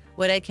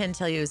 What I can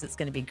tell you is it's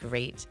going to be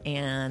great,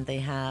 and they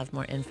have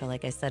more info,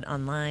 like I said,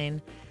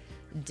 online,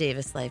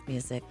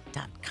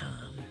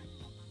 davislivemusic.com.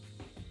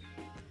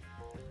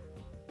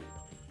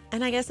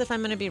 And I guess if I'm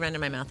going to be running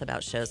my mouth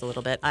about shows a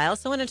little bit, I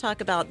also want to talk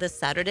about this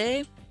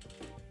Saturday,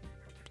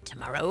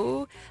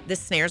 tomorrow, the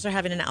Snares are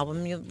having an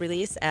album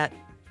release at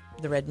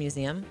the Red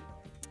Museum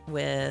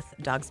with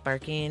Dogs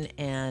Barking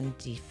and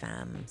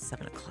DFM,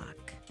 7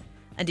 o'clock.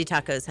 Andy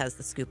Tacos has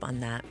the scoop on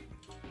that.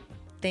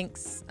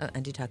 Thanks.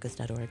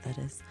 AndyTacos.org, that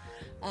is.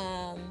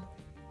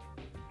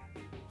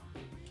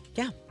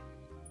 Yeah.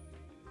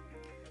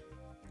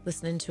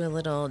 Listening to a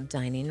little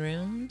Dining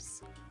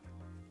Rooms.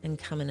 And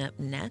coming up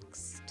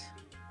next,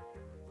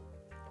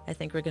 I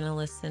think we're going to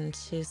listen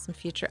to some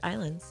Future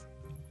Islands.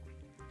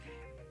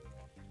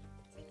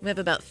 We have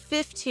about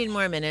 15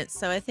 more minutes,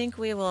 so I think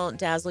we will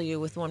dazzle you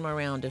with one more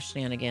round of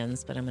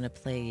shenanigans, but I'm going to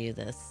play you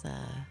this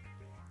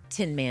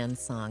Tin Man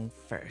song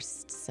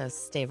first. So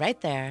stay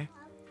right there.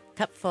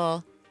 Cup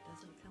full.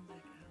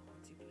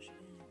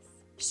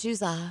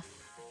 Shoes off.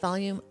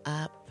 Volume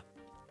up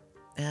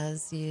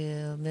as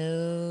you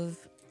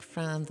move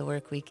from the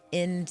work week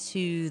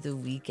into the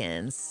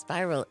weekend.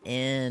 Spiral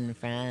in,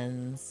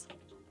 friends.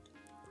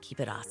 Keep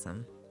it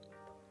awesome.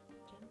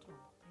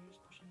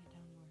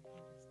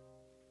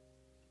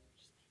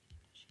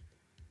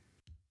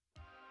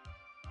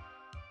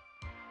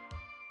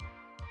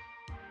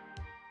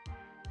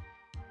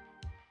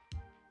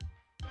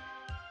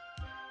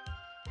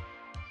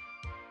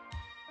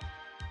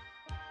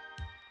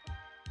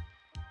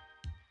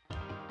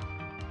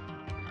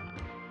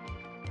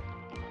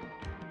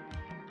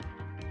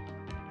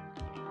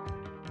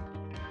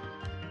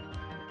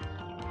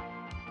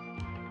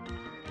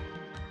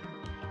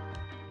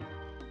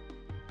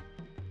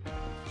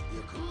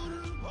 You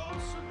couldn't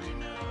possibly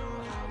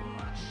know how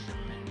much you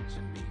meant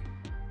to me.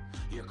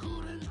 You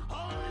couldn't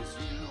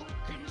honestly look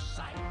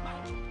inside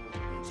my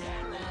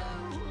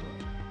tarot.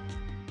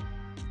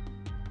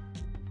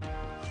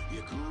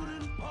 You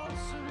couldn't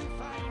possibly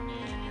find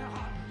in your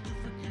heart to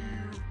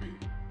forgive me.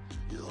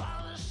 You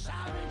are the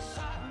savage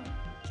son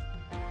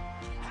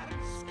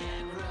and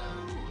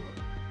scarecrow.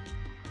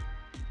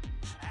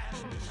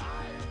 And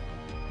time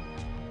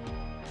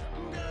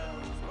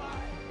goes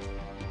by.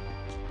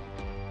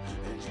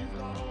 And you've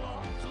got a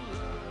lot to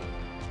learn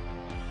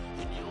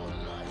in your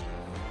life.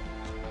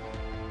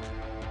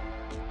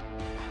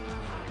 And the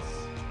hearts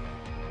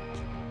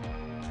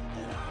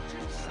that aren't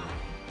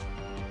inside.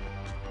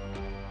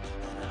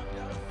 And I've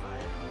got to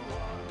find the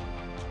one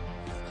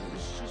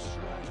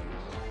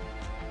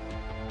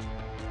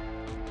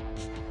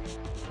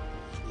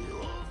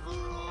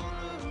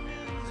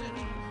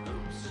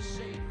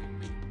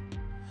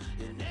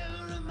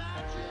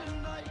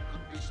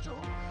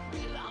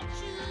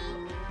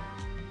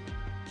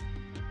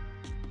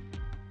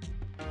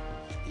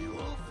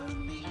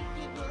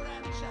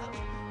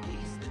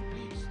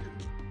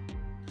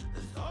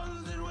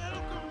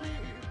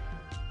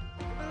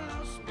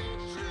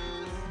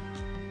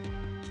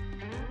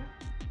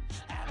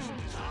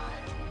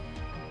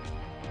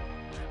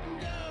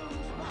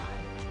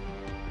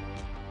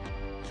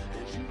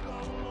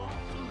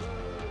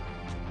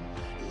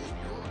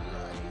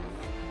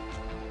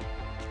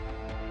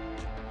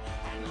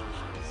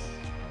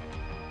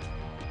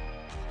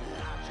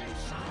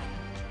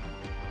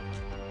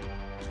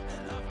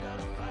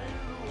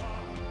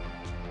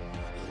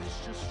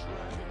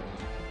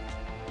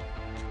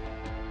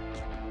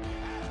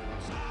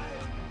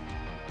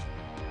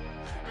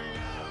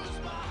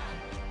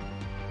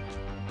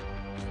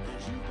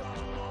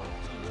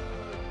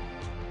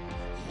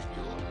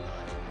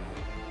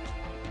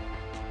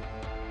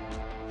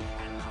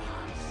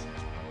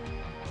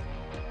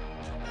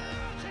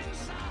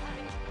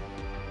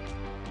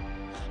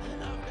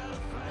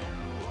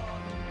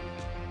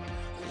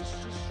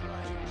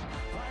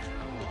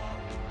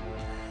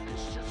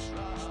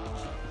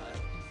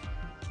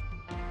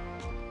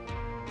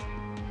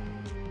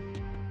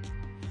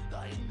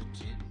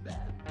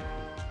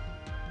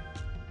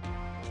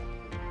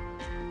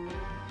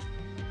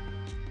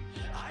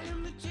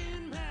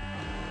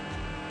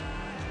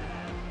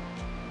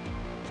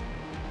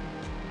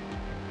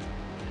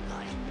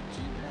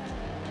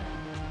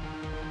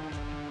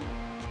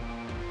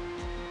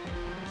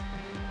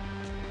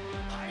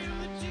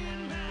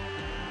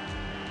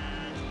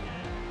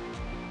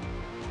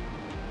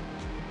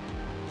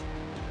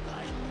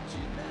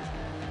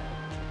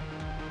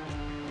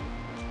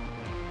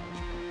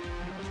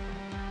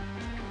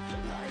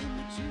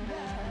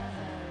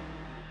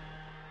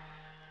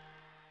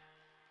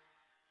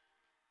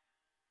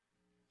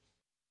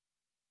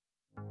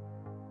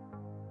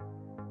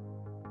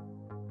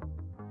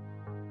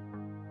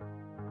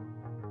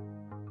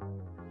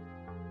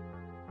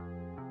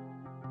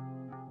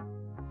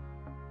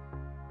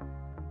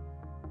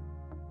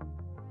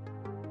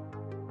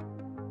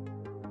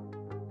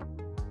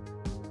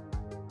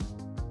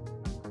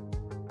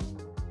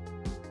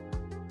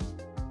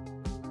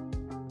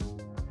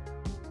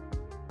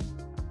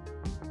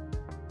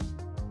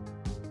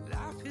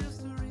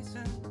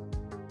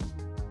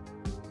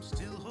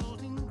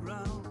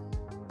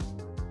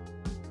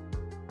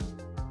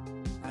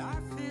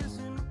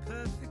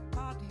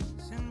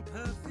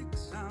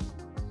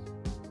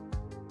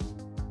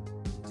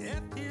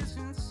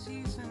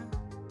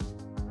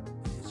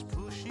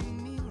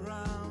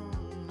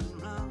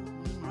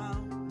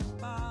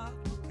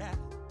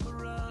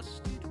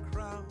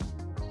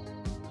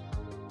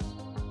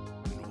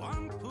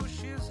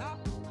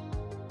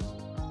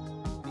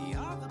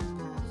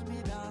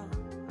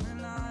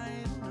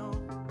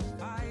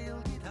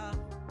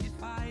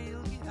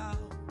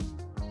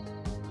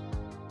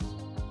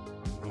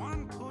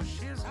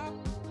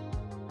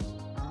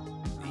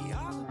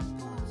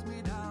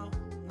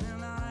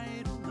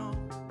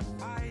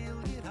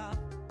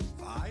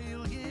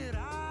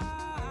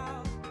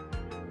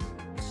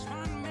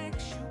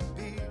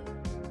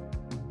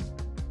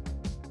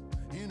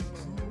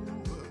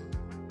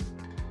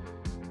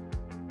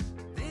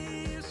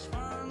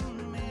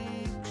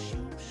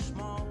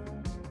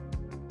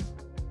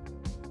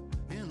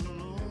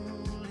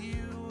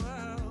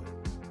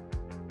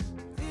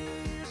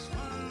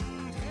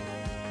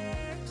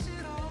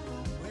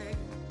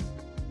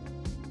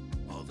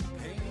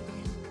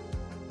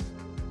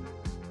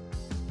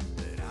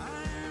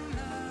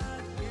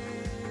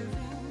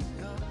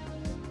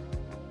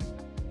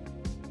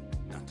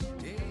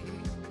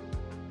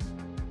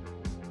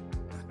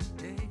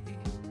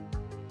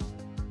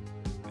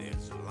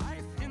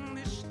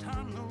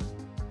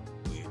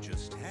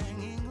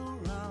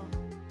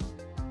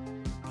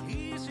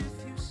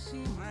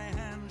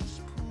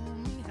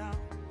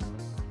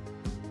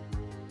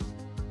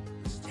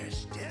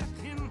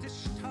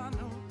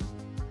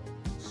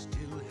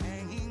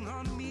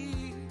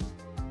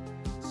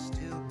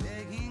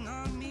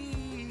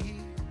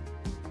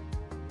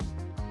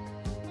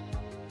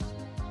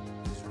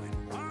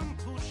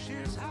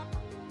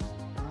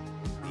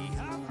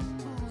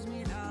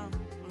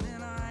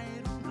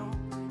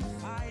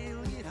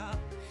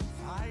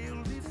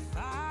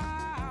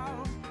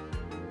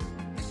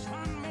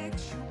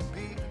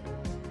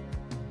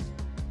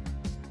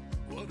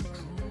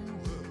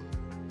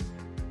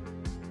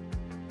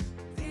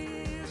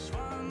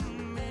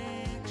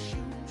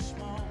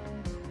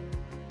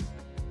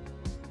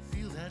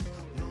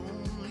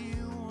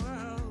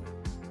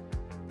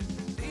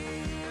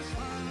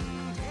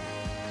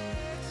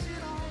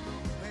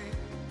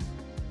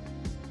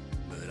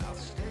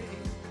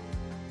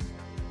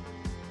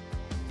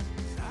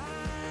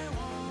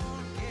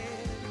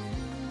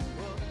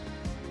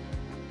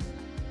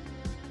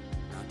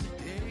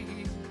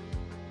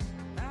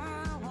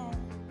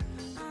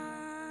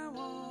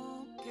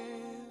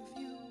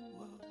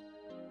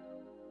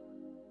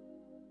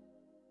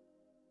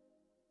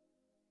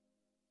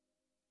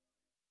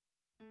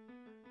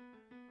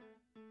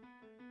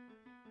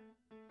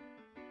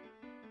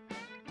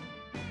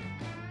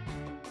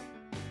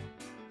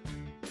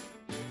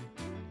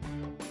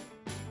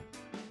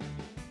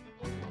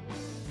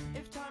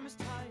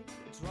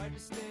right to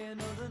stay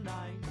another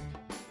night.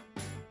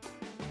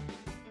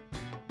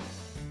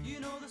 You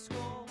know the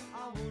score,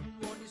 I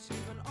wouldn't want you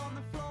sleeping on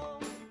the floor.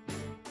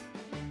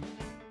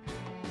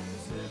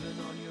 'Cause living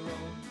on your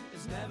own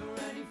is never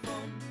any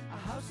fun. A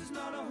house is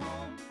not a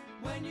home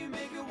when you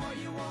make it what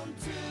you want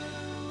to.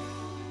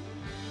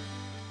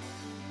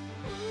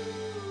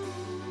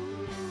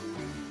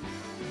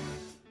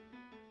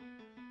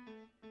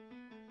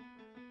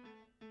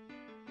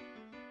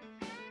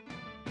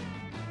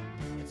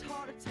 It's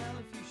hard to tell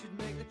if you should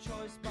make the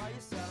choice by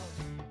yourself.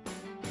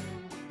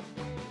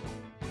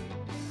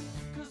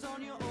 'Cause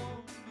on your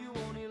own, you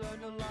only learn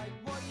to like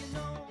what you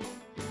know.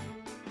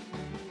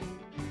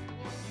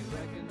 You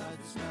recognize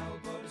the smell,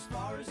 but as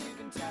far as you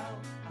can tell,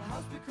 a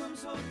house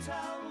becomes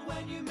hotel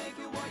when you make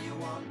it what you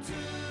want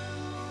to.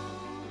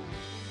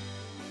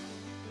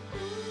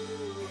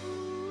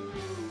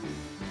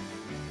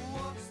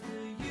 What's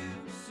the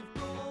use of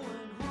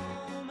going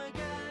home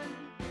again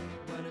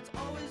when it's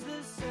always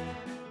the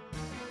same?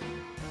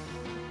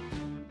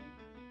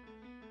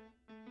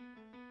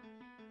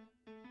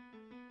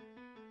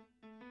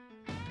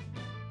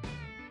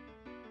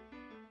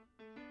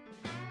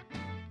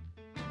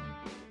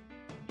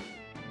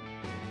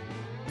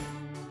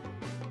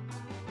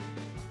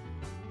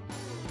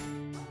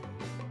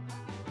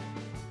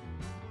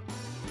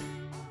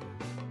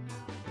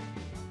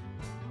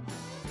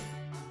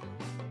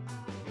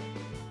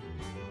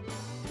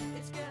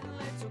 It's getting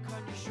late, so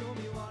can you show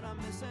me what I'm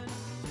missing?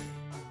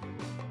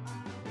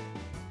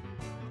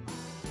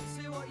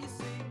 See what you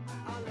see,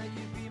 I'll let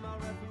you be my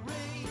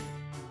referee.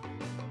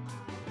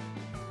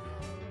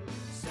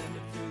 Send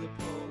it through the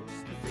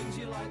post, the things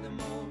you like the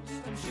most.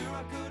 I'm sure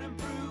I could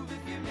improve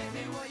if you make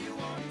me what you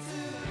want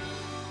to.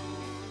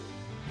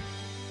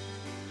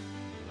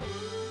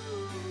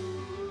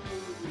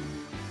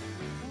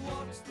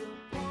 What's the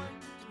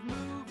point of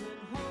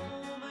moving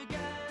home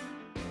again?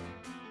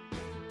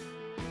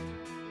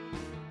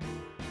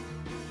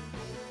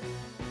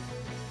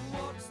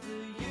 What's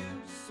the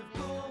use of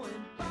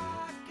going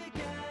back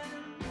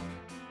again?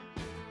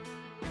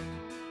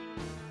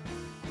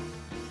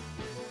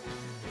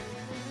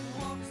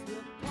 What's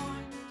the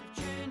point of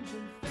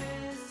changing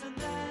face and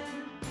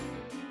then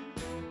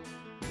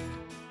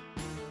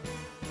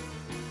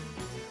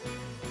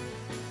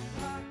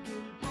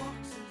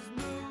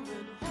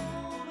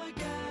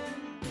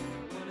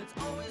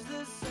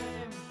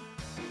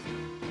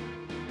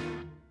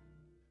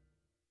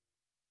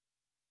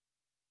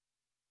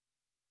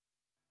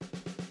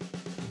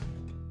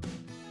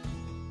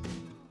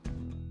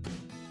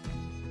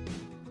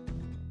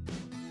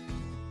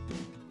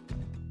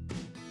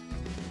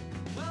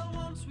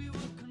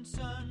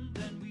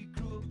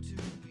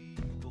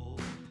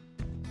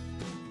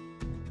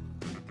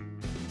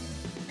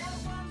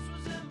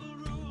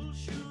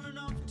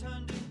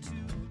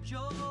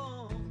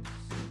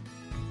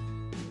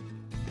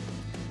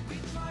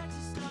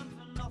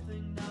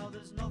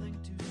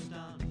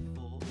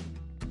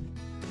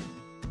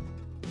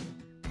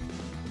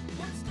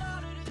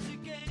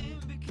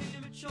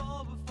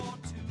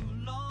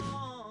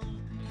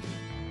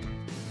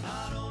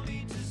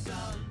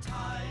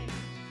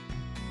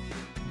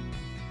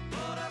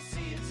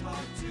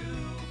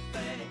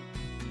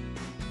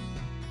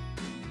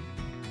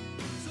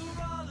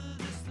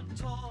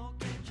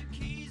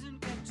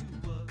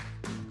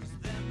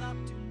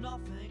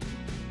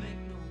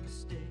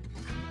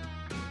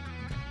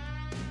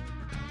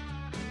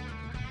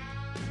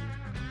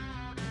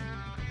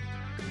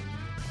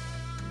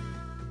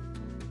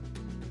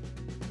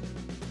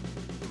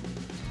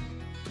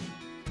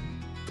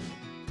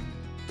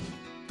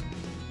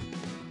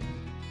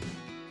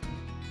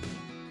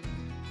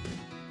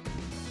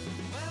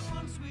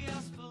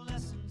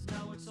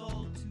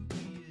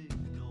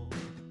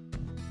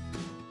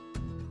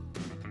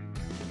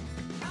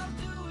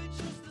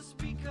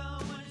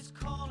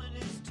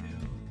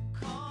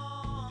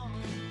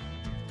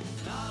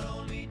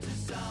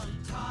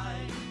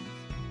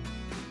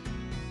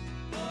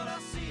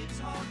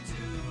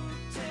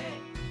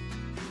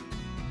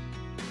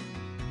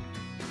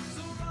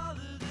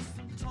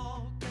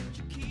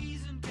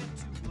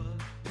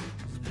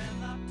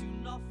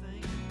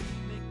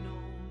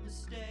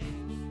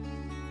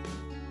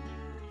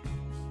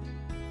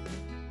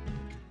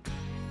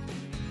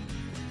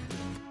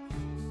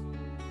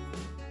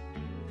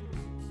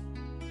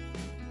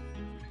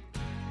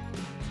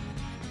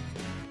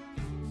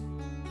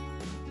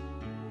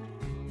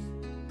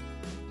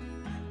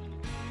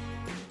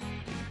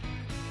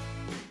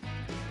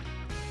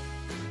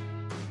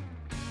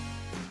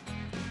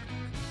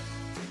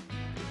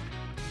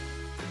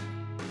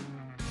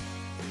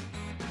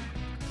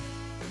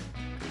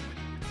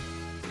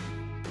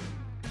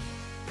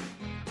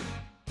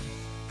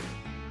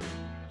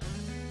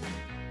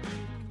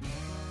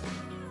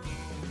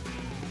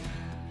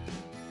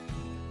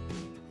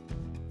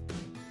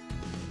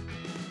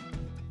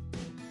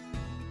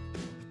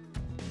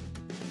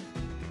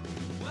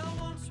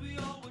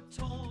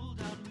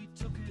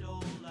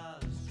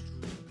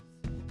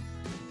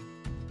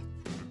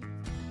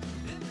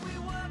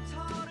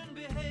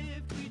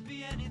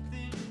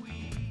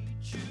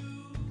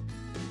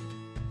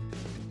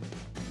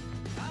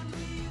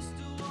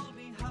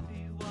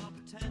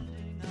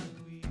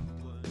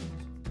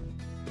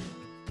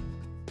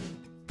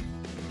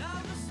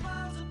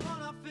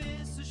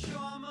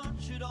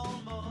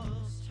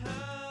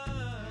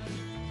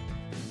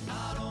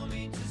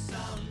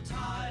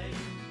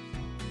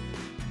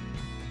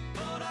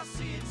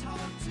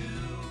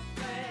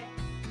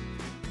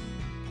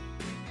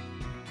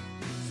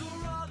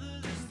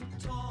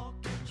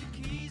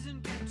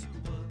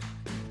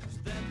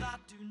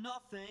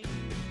nothing.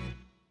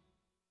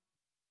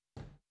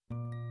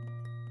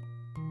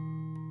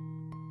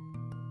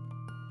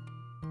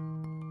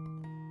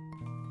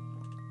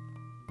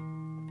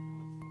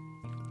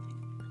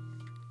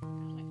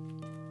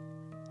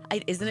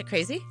 Isn't it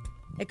crazy?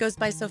 It goes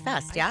by so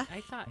fast, yeah?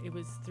 I thought it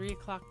was 3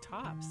 o'clock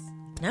tops.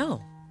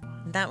 No.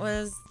 That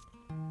was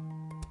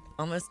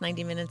almost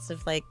 90 minutes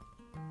of like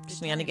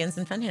shenanigans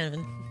and fun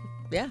having.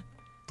 Yeah.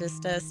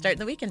 Just starting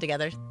the weekend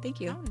together. Thank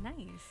you. Oh, nice.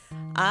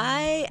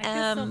 I I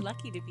am feel so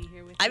lucky to be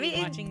here with I you,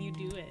 mean- watching you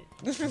do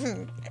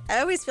it. I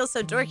always feel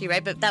so dorky,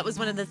 right? But that was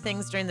one of the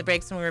things during the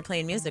breaks when we were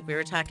playing music. We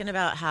were talking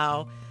about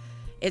how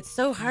it's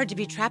so hard to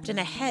be trapped in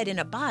a head in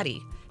a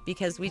body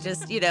because we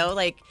just,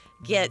 like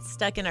get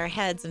stuck in our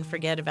heads and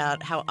forget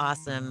about how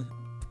awesome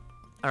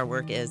our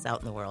work is out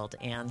in the world.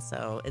 And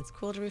so it's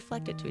cool to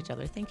reflect it to each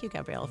other. Thank you,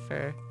 Gabrielle,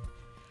 for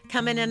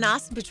coming in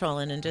Awesome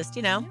Patrolling and just,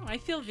 No, I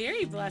feel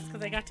very blessed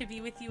because I got to be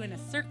with you in a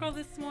circle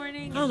this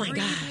morning. Oh and my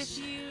breathe gosh. with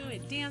you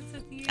and dance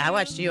with you. I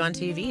watched you on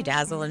TV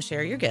dazzle and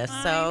share your gifts.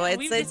 I So know. it's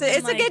We've it's just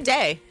it's a been, good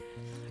day.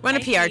 Run a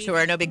I PR hate-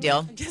 tour, no big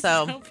deal. Just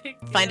So no big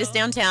find us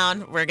deal.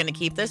 downtown. We're gonna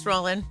keep this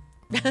rolling.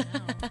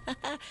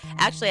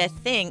 Actually, I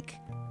think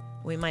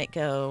we might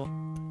go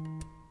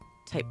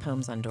type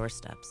poems on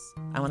doorsteps.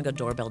 I want to go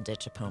doorbell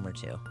ditch a poem or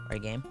two. Are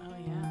you game? Oh,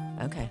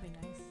 yeah. Okay. That'd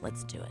be nice.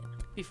 Let's do it.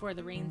 Before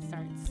the rain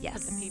starts.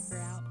 Yes. Put the paper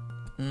out.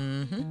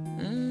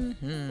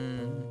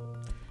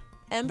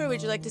 Ember,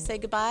 would you like to say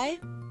goodbye?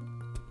 Do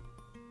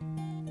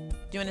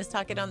you want to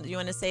talk it on? Do you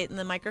want to say it in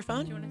the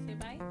microphone? Do you want to say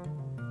bye?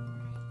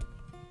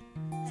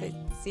 Say,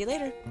 see you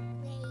later.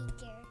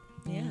 Later.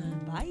 Yeah.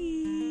 Bye.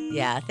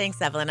 Yeah.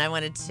 Thanks, Evelyn. I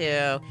wanted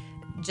to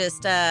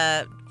just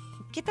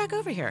get back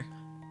over here.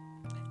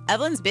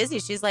 Evelyn's busy.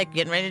 She's like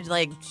getting ready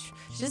to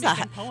She's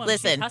making poems.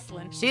 listen. She's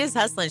hustling. She is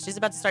hustling. She's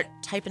about to start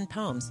typing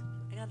poems.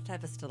 I gotta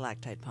type a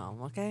stalactite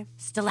poem, okay?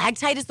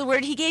 Stalactite is the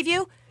word he gave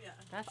you?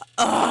 That's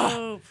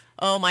Oh,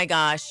 oh my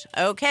gosh.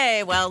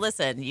 Okay, well,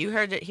 listen, you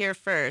heard it here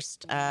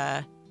first.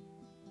 I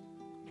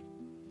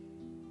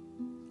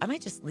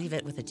might just leave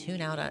it with a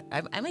tune out.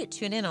 I might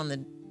tune in on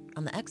the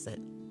exit.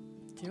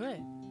 Do it.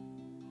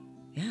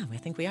 Yeah, I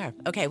think we are.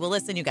 Okay, well,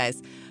 listen, you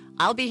guys.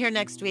 I'll be here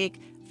next week,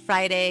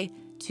 Friday,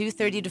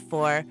 2:30 to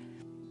 4,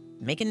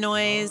 making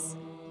noise,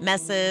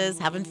 messes,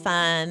 having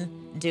fun,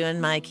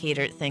 doing my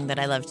catered thing that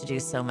I love to do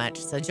so much.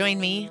 So join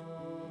me,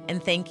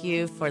 and thank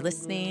you for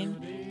listening.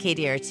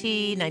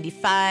 KDRT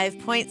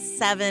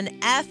 95.7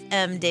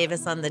 FM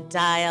Davis on the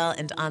dial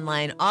and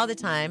online all the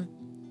time.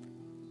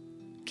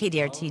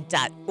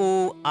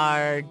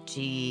 KDRT.org.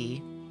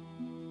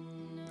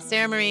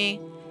 Sarah Marie,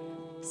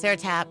 Sarah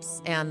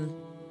Taps, and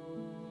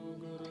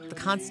the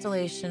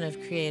constellation of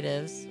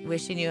creatives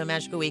wishing you a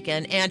magical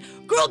weekend. And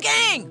Girl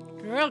Gang!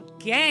 Girl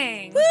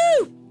gang.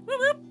 Woo! Woo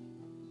whoop!